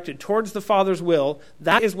heart directed towards the Father's will,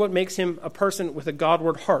 that is what makes him a person with a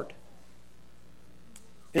Godward heart.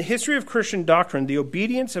 In the history of Christian doctrine, the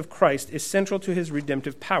obedience of Christ is central to his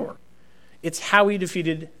redemptive power. It's how he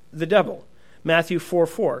defeated the devil. Matthew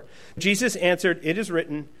 4:4. Jesus answered, it is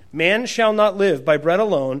written, man shall not live by bread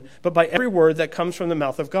alone, but by every word that comes from the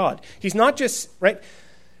mouth of God. He's not just, right,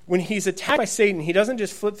 when he's attacked by Satan, he doesn't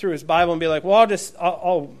just flip through his Bible and be like, well,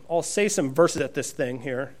 I'll say some verses at this thing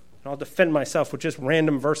here, and I'll defend myself with just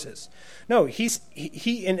random verses. No, he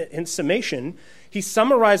in summation, he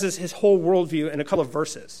summarizes his whole worldview in a couple of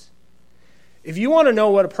verses. If you want to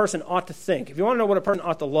know what a person ought to think, if you want to know what a person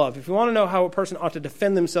ought to love, if you want to know how a person ought to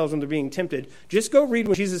defend themselves when they're being tempted, just go read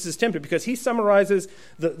when Jesus is tempted, because he summarizes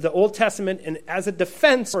the Old Testament and as a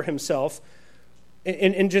defense for himself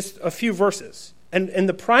in just a few verses. And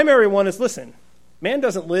the primary one is, listen, man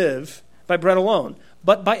doesn't live by bread alone,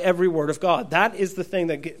 but by every word of God. That is the thing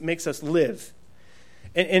that makes us live.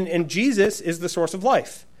 And Jesus is the source of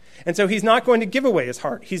life. And so he's not going to give away his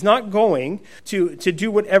heart. He's not going to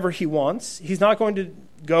do whatever he wants. He's not going to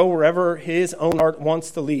go wherever his own heart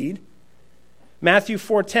wants to lead. Matthew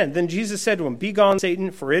 4:10, then Jesus said to him, begone,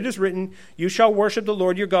 Satan, for it is written, you shall worship the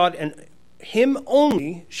Lord your God, and him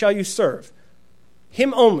only shall you serve.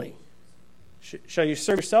 Him only. Shall you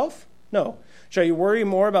serve yourself? No. Shall you worry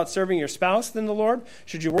more about serving your spouse than the Lord?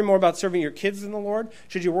 Should you worry more about serving your kids than the Lord?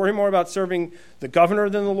 Should you worry more about serving the governor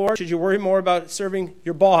than the Lord? Should you worry more about serving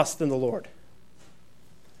your boss than the Lord?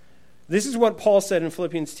 This is what Paul said in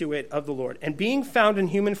Philippians 2:8 of the Lord. And being found in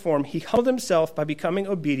human form, he humbled himself by becoming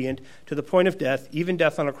obedient to the point of death, even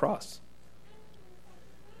death on a cross.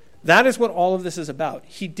 That is what all of this is about.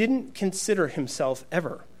 He didn't consider himself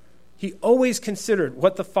ever. He always considered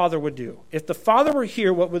what the Father would do. If the Father were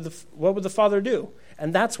here, what would the Father do?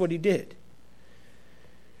 And that's what he did.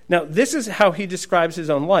 Now, this is how he describes his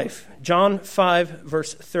own life. John 5,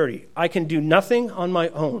 verse 30. I can do nothing on my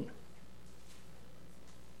own.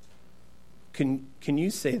 Can you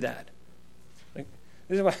say that? Like,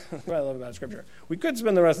 this is what I love about Scripture. We could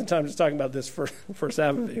spend the rest of the time just talking about this for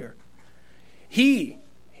Sabbath here.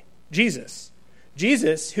 Jesus,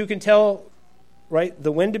 who can tell, right,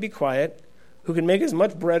 the wind to be quiet, who can make as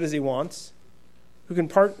much bread as he wants, who can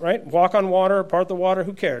walk on water, part the water,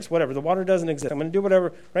 who cares, whatever. The water doesn't exist. I'm going to do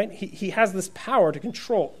whatever, right? He has this power to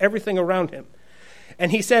control everything around him.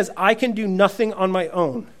 And he says, I can do nothing on my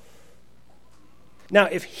own. Now,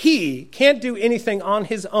 if he can't do anything on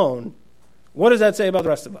his own, what does that say about the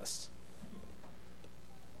rest of us?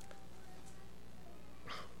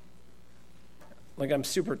 Like, I'm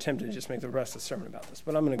super tempted to just make the rest of the sermon about this,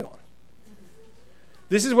 but I'm going to go on.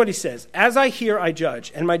 This is what he says. As I hear, I judge,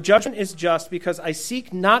 and my judgment is just because I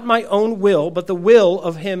seek not my own will, but the will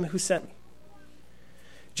of him who sent me.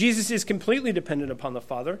 Jesus is completely dependent upon the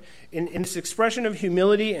Father. In this expression of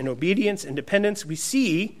humility and obedience and dependence, we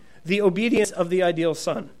see the obedience of the ideal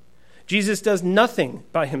Son. Jesus does nothing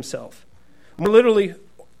by himself. More literally,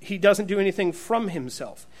 he doesn't do anything from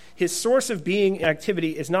himself. His source of being and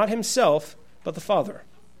activity is not himself, but the Father.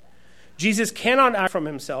 Jesus cannot act from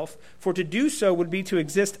himself, for to do so would be to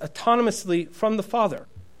exist autonomously from the Father.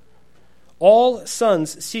 All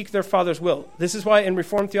sons seek their Father's will. This is why in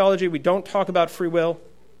Reformed theology we don't talk about free will.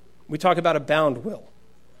 We talk about a bound will.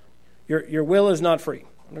 Your will is not free.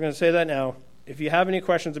 I'm going to say that now. If you have any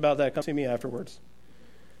questions about that, come see me afterwards.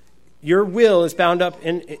 Your will is bound up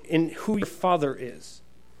in who your father is.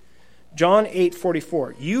 John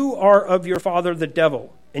 8:44. You are of your father the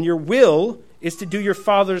devil, and your will is to do your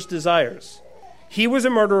father's desires. He was a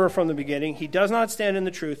murderer from the beginning. He does not stand in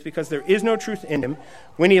the truth because there is no truth in him.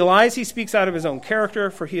 When he lies, he speaks out of his own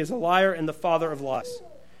character, for he is a liar and the father of lies.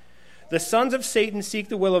 The sons of Satan seek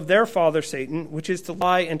the will of their father Satan, which is to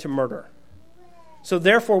lie and to murder. So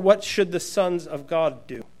therefore, what should the sons of God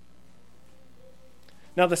do?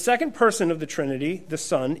 Now, the second person of the Trinity, the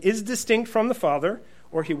Son, is distinct from the Father,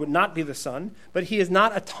 or he would not be the Son, but he is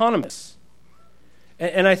not autonomous.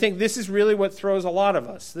 And I think this is really what throws a lot of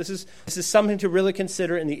us. This is something to really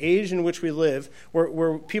consider in the age in which we live,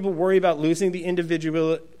 where people worry about losing the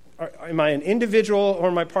individual. Am I an individual or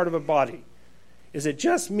am I part of a body? Is it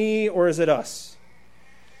just me or is it us?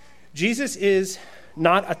 Jesus is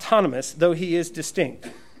not autonomous, though he is distinct.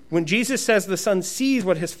 When Jesus says the Son sees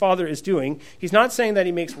what his Father is doing, he's not saying that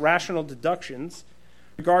he makes rational deductions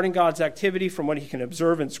regarding God's activity from what he can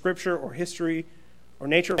observe in Scripture or history or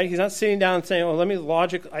nature. He's not sitting down and saying,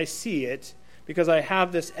 I see it because I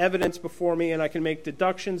have this evidence before me and I can make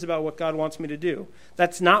deductions about what God wants me to do.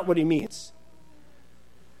 That's not what he means.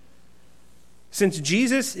 Since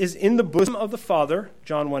Jesus is in the bosom of the Father,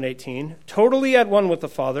 John 1:18, totally at one with the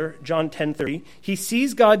Father, John 10:30, he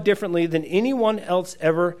sees God differently than anyone else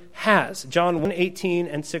ever has, John 1:18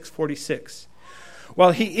 and 6:46.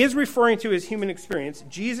 While he is referring to his human experience,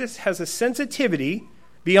 Jesus has a sensitivity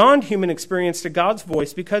beyond human experience to God's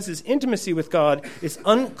voice because his intimacy with God is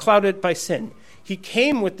unclouded by sin. He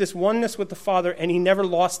came with this oneness with the Father and he never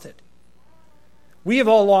lost it. We have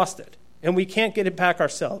all lost it. And we can't get it back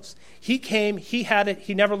ourselves. He came, he had it,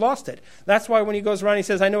 he never lost it. That's why when he goes around, he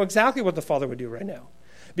says, I know exactly what the Father would do right now.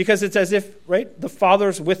 Because it's as if, right, the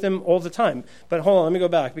Father's with him all the time. But hold on, let me go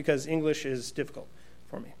back because English is difficult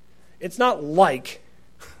for me. It's not like,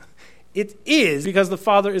 it is because the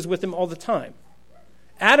Father is with him all the time.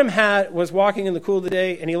 Adam was walking in the cool of the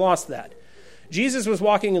day and he lost that. Jesus was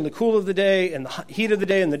walking in the cool of the day and the heat of the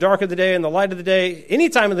day and the dark of the day and the light of the day. Any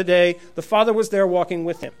time of the day, the Father was there walking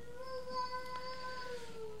with him.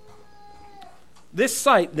 This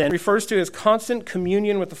sight, then, refers to his constant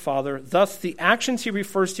communion with the Father. Thus, the actions he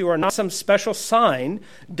refers to are not some special sign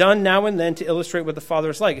done now and then to illustrate what the Father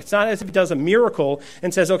is like. It's not as if he does a miracle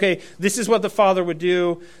and says, okay, this is what the Father would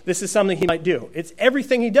do. This is something he might do. It's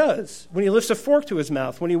everything he does. When he lifts a fork to his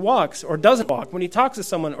mouth, when he walks or doesn't walk, when he talks to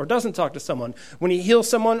someone or doesn't talk to someone, when he heals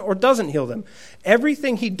someone or doesn't heal them.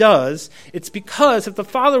 Everything he does, it's because if the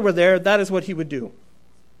Father were there, that is what he would do.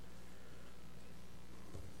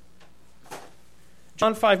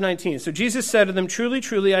 John 5:19. So Jesus said to them, Truly,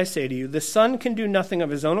 truly, I say to you, the Son can do nothing of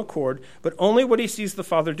his own accord, but only what he sees the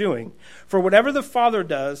Father doing. For whatever the Father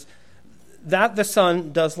does, that the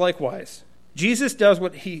Son does likewise. Jesus does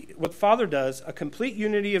what Father does. A complete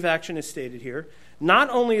unity of action is stated here. Not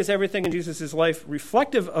only is everything in Jesus' life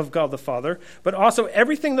reflective of God the Father, but also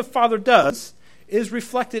everything the Father does is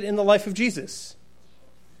reflected in the life of Jesus.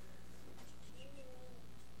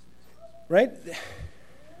 Right?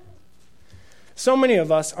 So many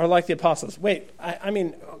of us are like the apostles. Wait, I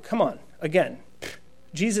mean, come on. Again,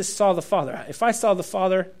 Jesus saw the Father. If I saw the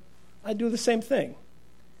Father, I'd do the same thing.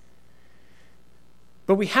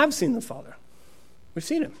 But we have seen the Father. We've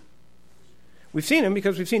seen him. We've seen him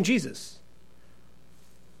because we've seen Jesus.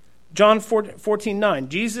 John 14:9,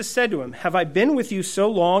 Jesus said to him, Have I been with you so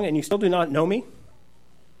long and you still do not know me?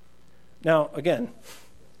 Now, again,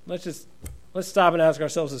 let's stop and ask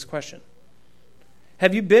ourselves this question.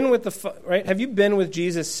 Have you been with Have you been with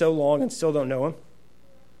Jesus so long and still don't know him?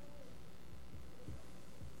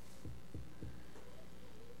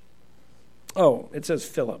 Oh, it says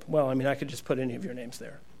Philip. Well, I mean, I could just put any of your names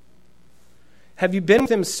there. Have you been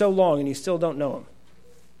with him so long and you still don't know him?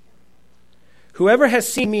 Whoever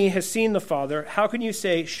has seen me has seen the Father. How can you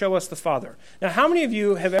say, show us the Father? Now, how many of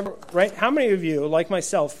you have ever, right? How many of you, like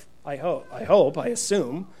myself, I hope, I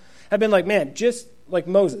assume, have been like, man, just like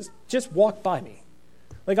Moses, just walk by me.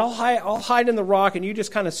 Like I'll hide in the rock and you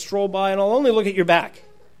just kind of stroll by and I'll only look at your back.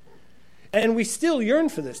 And we still yearn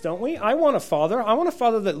for this, don't we? I want a Father. I want a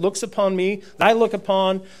Father that looks upon me, that I look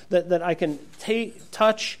upon, that I can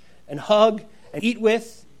touch and hug and eat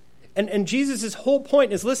with. And Jesus' whole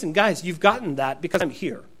point is, listen, guys, you've gotten that because I'm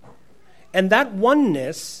here. And that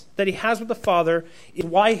oneness that he has with the Father is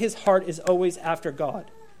why his heart is always after God.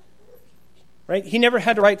 right? He never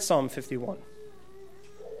had to write Psalm 51.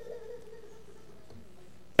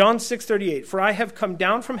 John 6:38, for I have come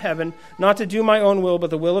down from heaven not to do my own will, but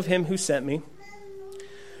the will of him who sent me.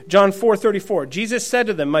 John 4:34, Jesus said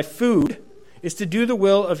to them, my food is to do the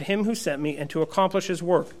will of him who sent me and to accomplish his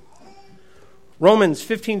work. Romans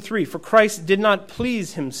 15:3, for Christ did not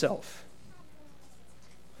please himself.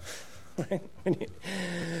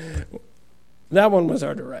 That one was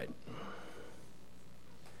hard to write.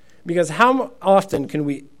 Because how often can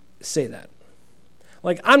we say that?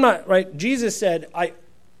 Like, I'm not, right? Jesus said,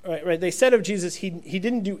 right? They said of Jesus, he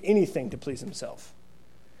didn't do anything to please himself.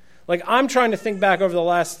 Like, I'm trying to think back over the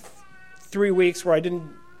last 3 weeks where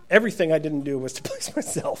everything I didn't do was to please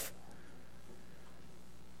myself.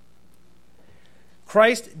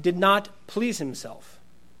 Christ did not please himself.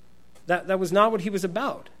 That was not what he was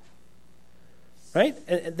about. Right?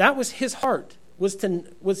 And that was his heart, was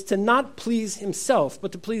to not please himself,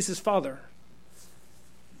 but to please his Father.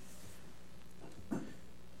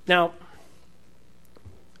 Now,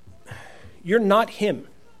 you're not him.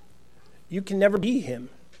 You can never be him.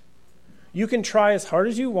 You can try as hard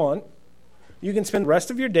as you want. You can spend the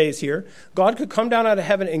rest of your days here. God could come down out of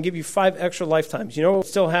heaven and give you 5 extra lifetimes. You know what would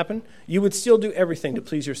still happen? You would still do everything to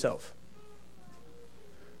please yourself.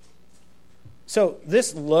 So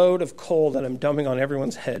this load of coal that I'm dumping on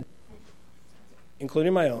everyone's head,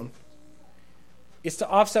 including my own, is to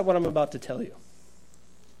offset what I'm about to tell you.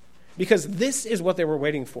 Because this is what they were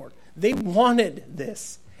waiting for. They wanted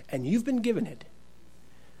this, and you've been given it.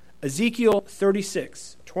 Ezekiel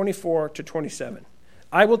 36:24-27.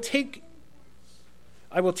 I will take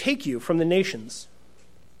you from the nations.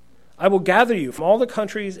 I will gather you from all the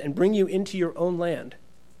countries and bring you into your own land.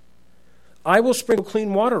 I will sprinkle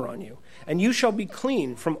clean water on you, and you shall be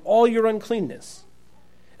clean from all your uncleanness.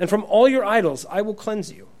 And from all your idols I will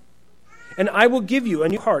cleanse you. And I will give you a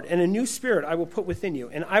new heart, and a new spirit I will put within you.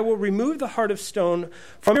 And I will remove the heart of stone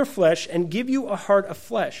from your flesh and give you a heart of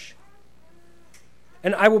flesh.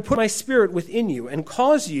 And I will put my spirit within you and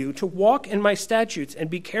cause you to walk in my statutes and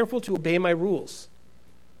be careful to obey my rules.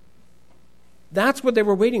 That's what they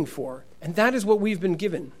were waiting for, and that is what we've been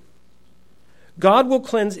given. God will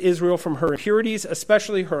cleanse Israel from her impurities,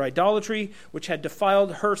 especially her idolatry, which had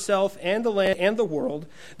defiled herself and the land and the world.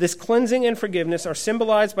 This cleansing and forgiveness are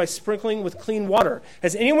symbolized by sprinkling with clean water.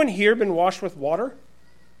 Has anyone here been washed with water?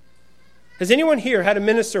 Has anyone here had a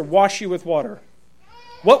minister wash you with water?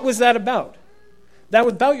 What was that about? That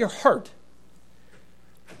was about your heart.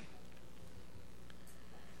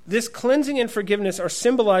 This cleansing and forgiveness are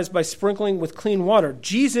symbolized by sprinkling with clean water.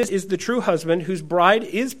 Jesus is the true husband whose bride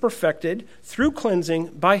is perfected through cleansing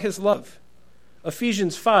by his love.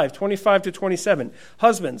 Ephesians 5:25-27.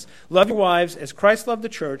 Husbands, love your wives as Christ loved the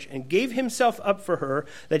church and gave himself up for her,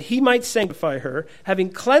 that he might sanctify her, having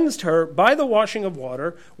cleansed her by the washing of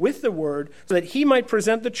water with the word, so that he might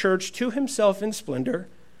present the church to himself in splendor,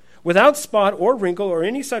 without spot or wrinkle or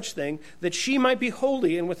any such thing, that she might be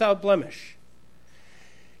holy and without blemish.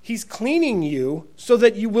 He's cleaning you so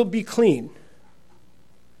that you will be clean.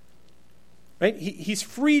 Right? He's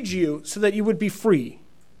freed you so that you would be free.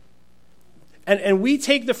 And we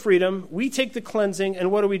take the freedom, we take the cleansing, and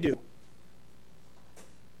what do?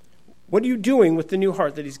 What are you doing with the new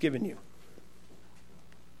heart that he's given you?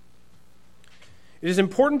 It is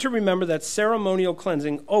important to remember that ceremonial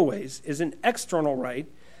cleansing always is an external rite,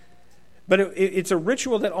 but it's a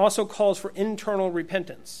ritual that also calls for internal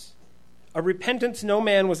repentance. A repentance no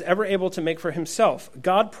man was ever able to make for himself.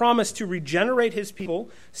 God promised to regenerate his people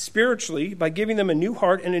spiritually by giving them a new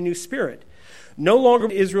heart and a new spirit. No longer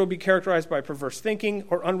would Israel be characterized by perverse thinking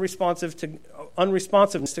or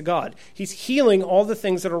unresponsiveness to God. He's healing all the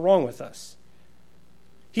things that are wrong with us.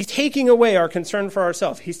 He's taking away our concern for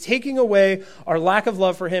ourselves. He's taking away our lack of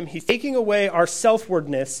love for him. He's taking away our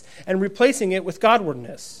self-wordness and replacing it with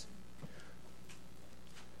Godwardness.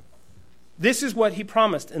 This is what he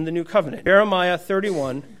promised in the new covenant. Jeremiah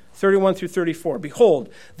 31:31-34. Behold,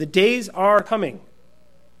 the days are coming,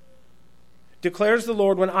 declares the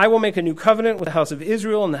Lord, when I will make a new covenant with the house of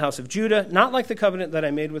Israel and the house of Judah, not like the covenant that I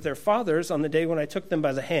made with their fathers on the day when I took them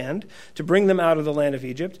by the hand to bring them out of the land of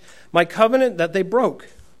Egypt, my covenant that they broke.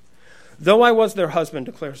 Though I was their husband,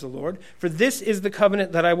 declares the Lord, for this is the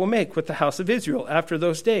covenant that I will make with the house of Israel after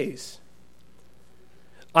those days.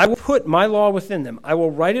 I will put my law within them. I will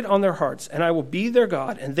write it on their hearts, and I will be their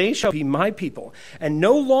God, and they shall be my people. And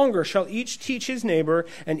no longer shall each teach his neighbor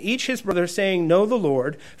and each his brother, saying, Know the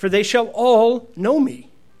Lord, for they shall all know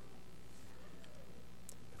me.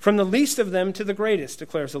 From the least of them to the greatest,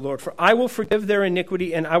 declares the Lord, for I will forgive their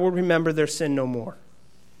iniquity, and I will remember their sin no more.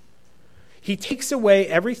 He takes away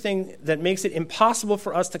everything that makes it impossible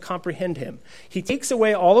for us to comprehend him. He takes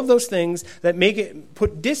away all of those things that make it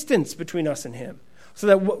put distance between us and him, so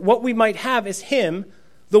that what we might have is him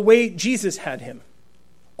the way Jesus had him,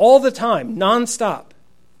 all the time, nonstop.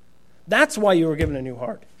 That's why you were given a new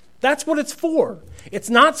heart. That's what it's for. It's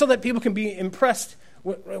not so that people can be impressed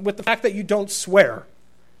with the fact that you don't swear,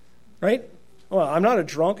 right? Well, I'm not a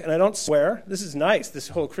drunk and I don't swear. This is nice, this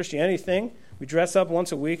whole Christianity thing. We dress up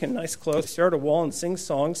once a week in nice clothes, stare at a wall and sing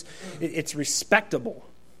songs. It's respectable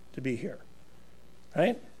to be here,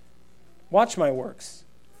 right? Watch my works.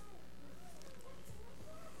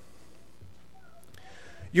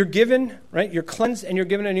 You're given, right? You're cleansed and you're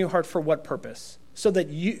given a new heart for what purpose? So that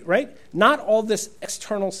you, right? Not all this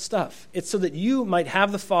external stuff. It's so that you might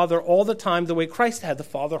have the Father all the time the way Christ had the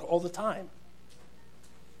Father all the time.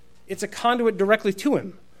 It's a conduit directly to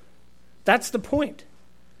him. That's the point.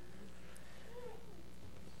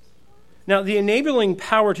 Now, the enabling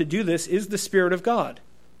power to do this is the Spirit of God.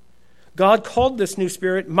 God called this new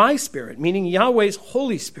Spirit my Spirit, meaning Yahweh's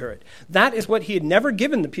Holy Spirit. That is what he had never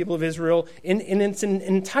given the people of Israel in its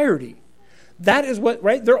entirety. That is what,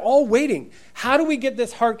 right? They're all waiting. How do we get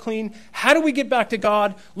this heart clean? How do we get back to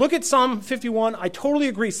God? Look at Psalm 51. I totally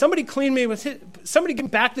agree. Somebody clean me with somebody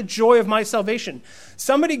give back the joy of my salvation.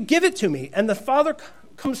 Somebody give it to me. And the Father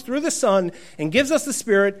comes through the Son and gives us the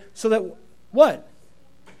Spirit so that what?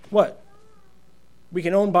 What? We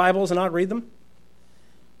can own Bibles and not read them?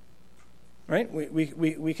 Right?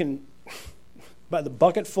 We can, by the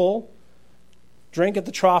bucket full, drink at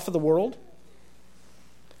the trough of the world.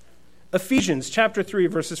 Ephesians chapter 3,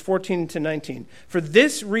 verses 14 to 19. For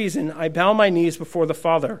this reason I bow my knees before the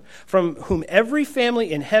Father, from whom every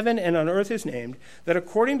family in heaven and on earth is named, that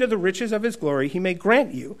according to the riches of his glory he may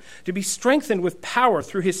grant you to be strengthened with power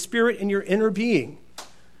through his Spirit in your inner being,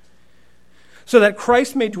 so that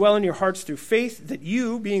Christ may dwell in your hearts through faith, that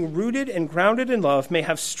you, being rooted and grounded in love, may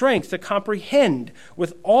have strength to comprehend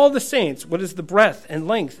with all the saints what is the breadth and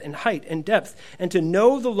length and height and depth, and to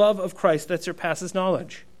know the love of Christ that surpasses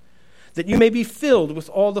knowledge, that you may be filled with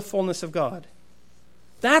all the fullness of God.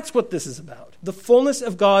 That's what this is about. The fullness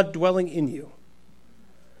of God dwelling in you.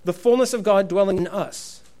 The fullness of God dwelling in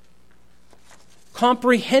us.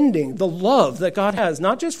 Comprehending the love that God has,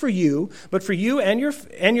 not just for you, but for you and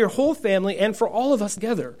your whole family, and for all of us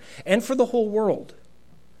together, and for the whole world.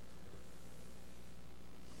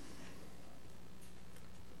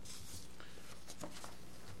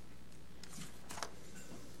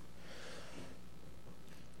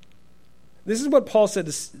 This is what Paul said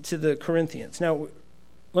to the Corinthians. Now,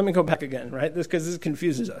 let me go back again, right? Because this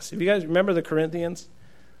confuses us. If you guys remember the Corinthians,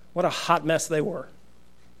 what a hot mess they were.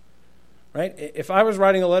 Right? If I was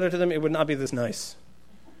writing a letter to them, it would not be this nice.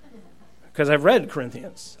 Because I've read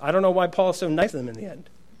Corinthians. I don't know why Paul is so nice to them in the end.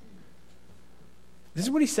 This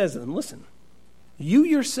is what he says to them. Listen, you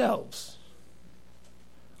yourselves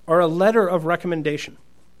are a letter of recommendation,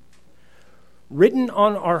 written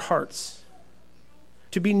on our hearts,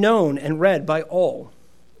 to be known and read by all.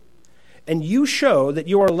 And you show that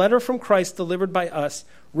you are a letter from Christ delivered by us,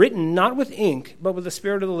 written not with ink, but with the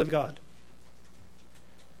Spirit of the living God.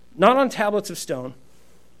 Not on tablets of stone,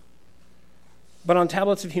 but on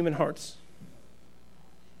tablets of human hearts.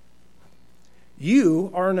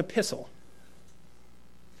 You are an epistle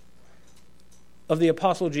of the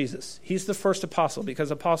apostle Jesus. He's the first apostle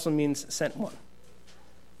because apostle means sent one.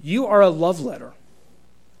 You are a love letter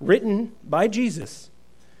written by Jesus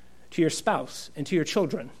to your spouse and to your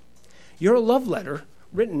children. You're a love letter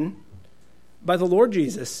written by the Lord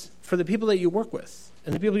Jesus for the people that you work with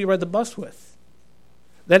and the people you ride the bus with.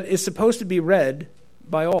 That is supposed to be read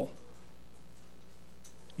by all.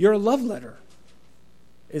 You're a love letter.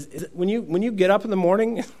 When you get up in the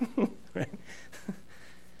morning, right?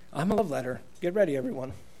 I'm a love letter. Get ready,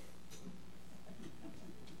 everyone.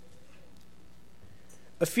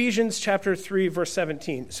 Ephesians chapter 3, verse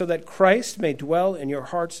 17. So that Christ may dwell in your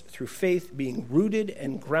hearts through faith, being rooted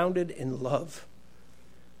and grounded in love.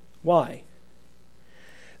 Why?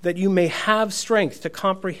 That you may have strength to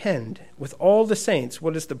comprehend with all the saints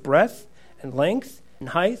what is the breadth and length and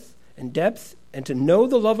height and depth, and to know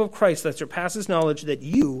the love of Christ that surpasses knowledge, that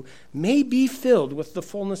you may be filled with the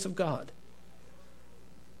fullness of God.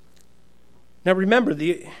 Now remember,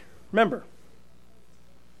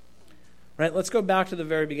 right? Let's go back to the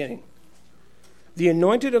very beginning. The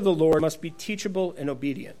anointed of the Lord must be teachable and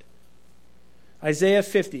obedient. Isaiah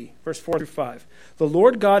 50, verse 4 through 5. The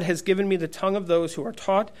Lord God has given me the tongue of those who are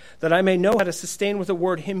taught, that I may know how to sustain with a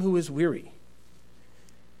word him who is weary.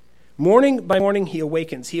 Morning by morning he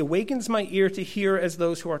awakens. He awakens my ear to hear as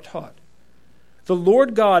those who are taught. The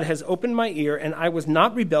Lord God has opened my ear, and I was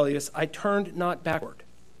not rebellious. I turned not backward.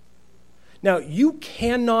 Now, you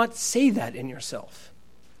cannot say that in yourself.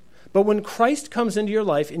 But when Christ comes into your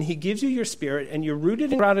life and he gives you your spirit and you're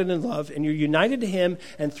rooted and grounded in love and you're united to him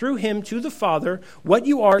and through him to the Father, what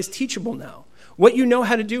you are is teachable now. What you know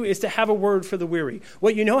how to do is to have a word for the weary.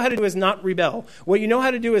 What you know how to do is not rebel. What you know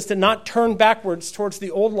how to do is to not turn backwards towards the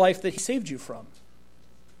old life that he saved you from.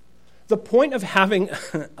 The point of having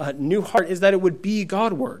a new heart is that it would be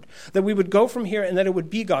Godward, that we would go from here and that it would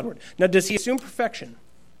be Godward. Now, does he assume perfection?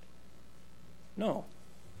 No.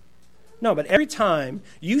 No, but every time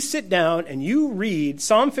you sit down and you read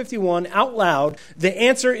Psalm 51 out loud, the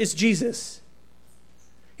answer is Jesus.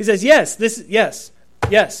 He says, yes,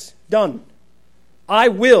 done. I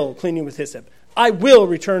will clean you with hyssop. I will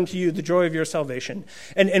return to you the joy of your salvation.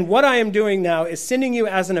 And what I am doing now is sending you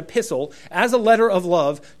as an epistle, as a letter of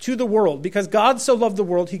love to the world, because God so loved the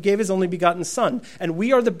world, he gave his only begotten Son. And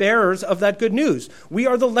we are the bearers of that good news. We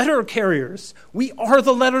are the letter carriers. We are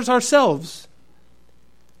the letters ourselves.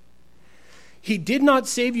 He did not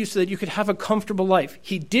save you so that you could have a comfortable life.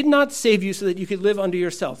 He did not save you so that you could live unto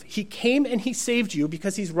yourself. He came and he saved you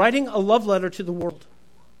because he's writing a love letter to the world.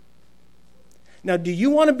 Now, do you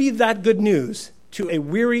want to be that good news to a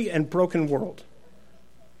weary and broken world?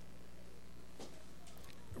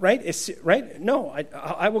 Right? Right? No,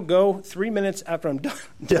 I will go 3 minutes after I'm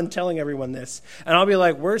done telling everyone this, and I'll be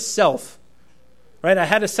like, where's Self? Right? I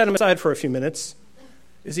had to set him aside for a few minutes.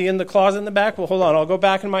 Is he in the closet in the back? Well, hold on. I'll go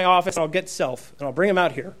back in my office, and I'll get Self, and I'll bring him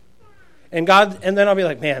out here. And then I'll be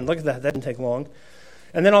like, man, look at that. That didn't take long.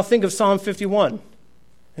 And then I'll think of Psalm 51,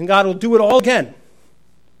 and God will do it all again.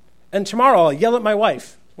 And tomorrow I'll yell at my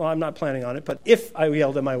wife. Well, I'm not planning on it, but if I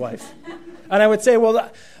yelled at my wife. And I would say, well,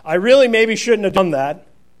 I really maybe shouldn't have done that.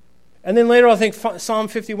 And then later I'll think Psalm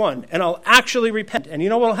 51, and I'll actually repent. And you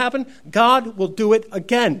know what will happen? God will do it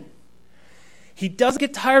again. He doesn't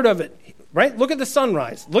get tired of it, right? Look at the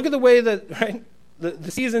sunrise. Look at the way that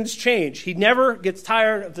the seasons change. He never gets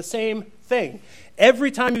tired of the same thing.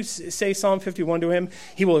 Every time you say Psalm 51 to him,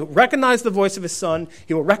 he will recognize the voice of his Son.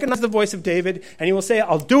 He will recognize the voice of David, and he will say,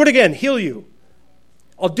 I'll do it again, heal you.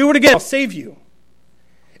 I'll do it again, I'll save you.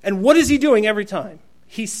 And what is he doing every time?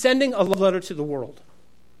 He's sending a love letter to the world.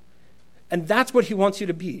 And that's what he wants you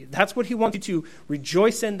to be. That's what he wants you to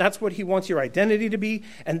rejoice in. That's what he wants your identity to be.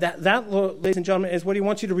 And that, ladies and gentlemen, is what he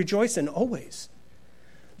wants you to rejoice in always.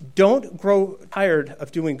 Don't grow tired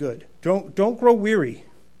of doing good. Don't grow weary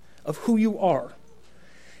of who you are.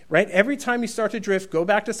 Right? Every time you start to drift, go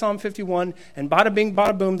back to Psalm 51, and bada bing,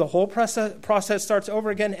 bada boom, the whole process starts over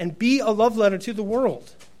again, and be a love letter to the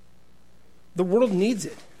world. The world needs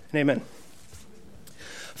it. And amen.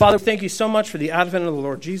 Father, thank you so much for the advent of the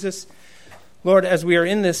Lord Jesus. Lord, as we are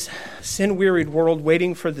in this sin-wearied world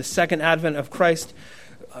waiting for the second advent of Christ,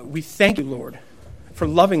 we thank you, Lord, for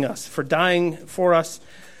loving us, for dying for us,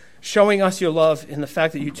 showing us your love in the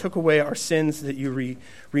fact that you took away our sins, that you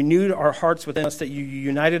renewed our hearts within us, that you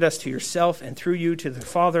united us to yourself and through you to the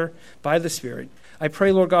Father by the Spirit. I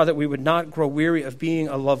pray, Lord God, that we would not grow weary of being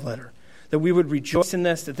a love letter, that we would rejoice in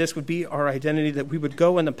this, that this would be our identity, that we would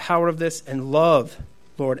go in the power of this and love,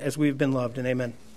 Lord, as we've been loved. And amen.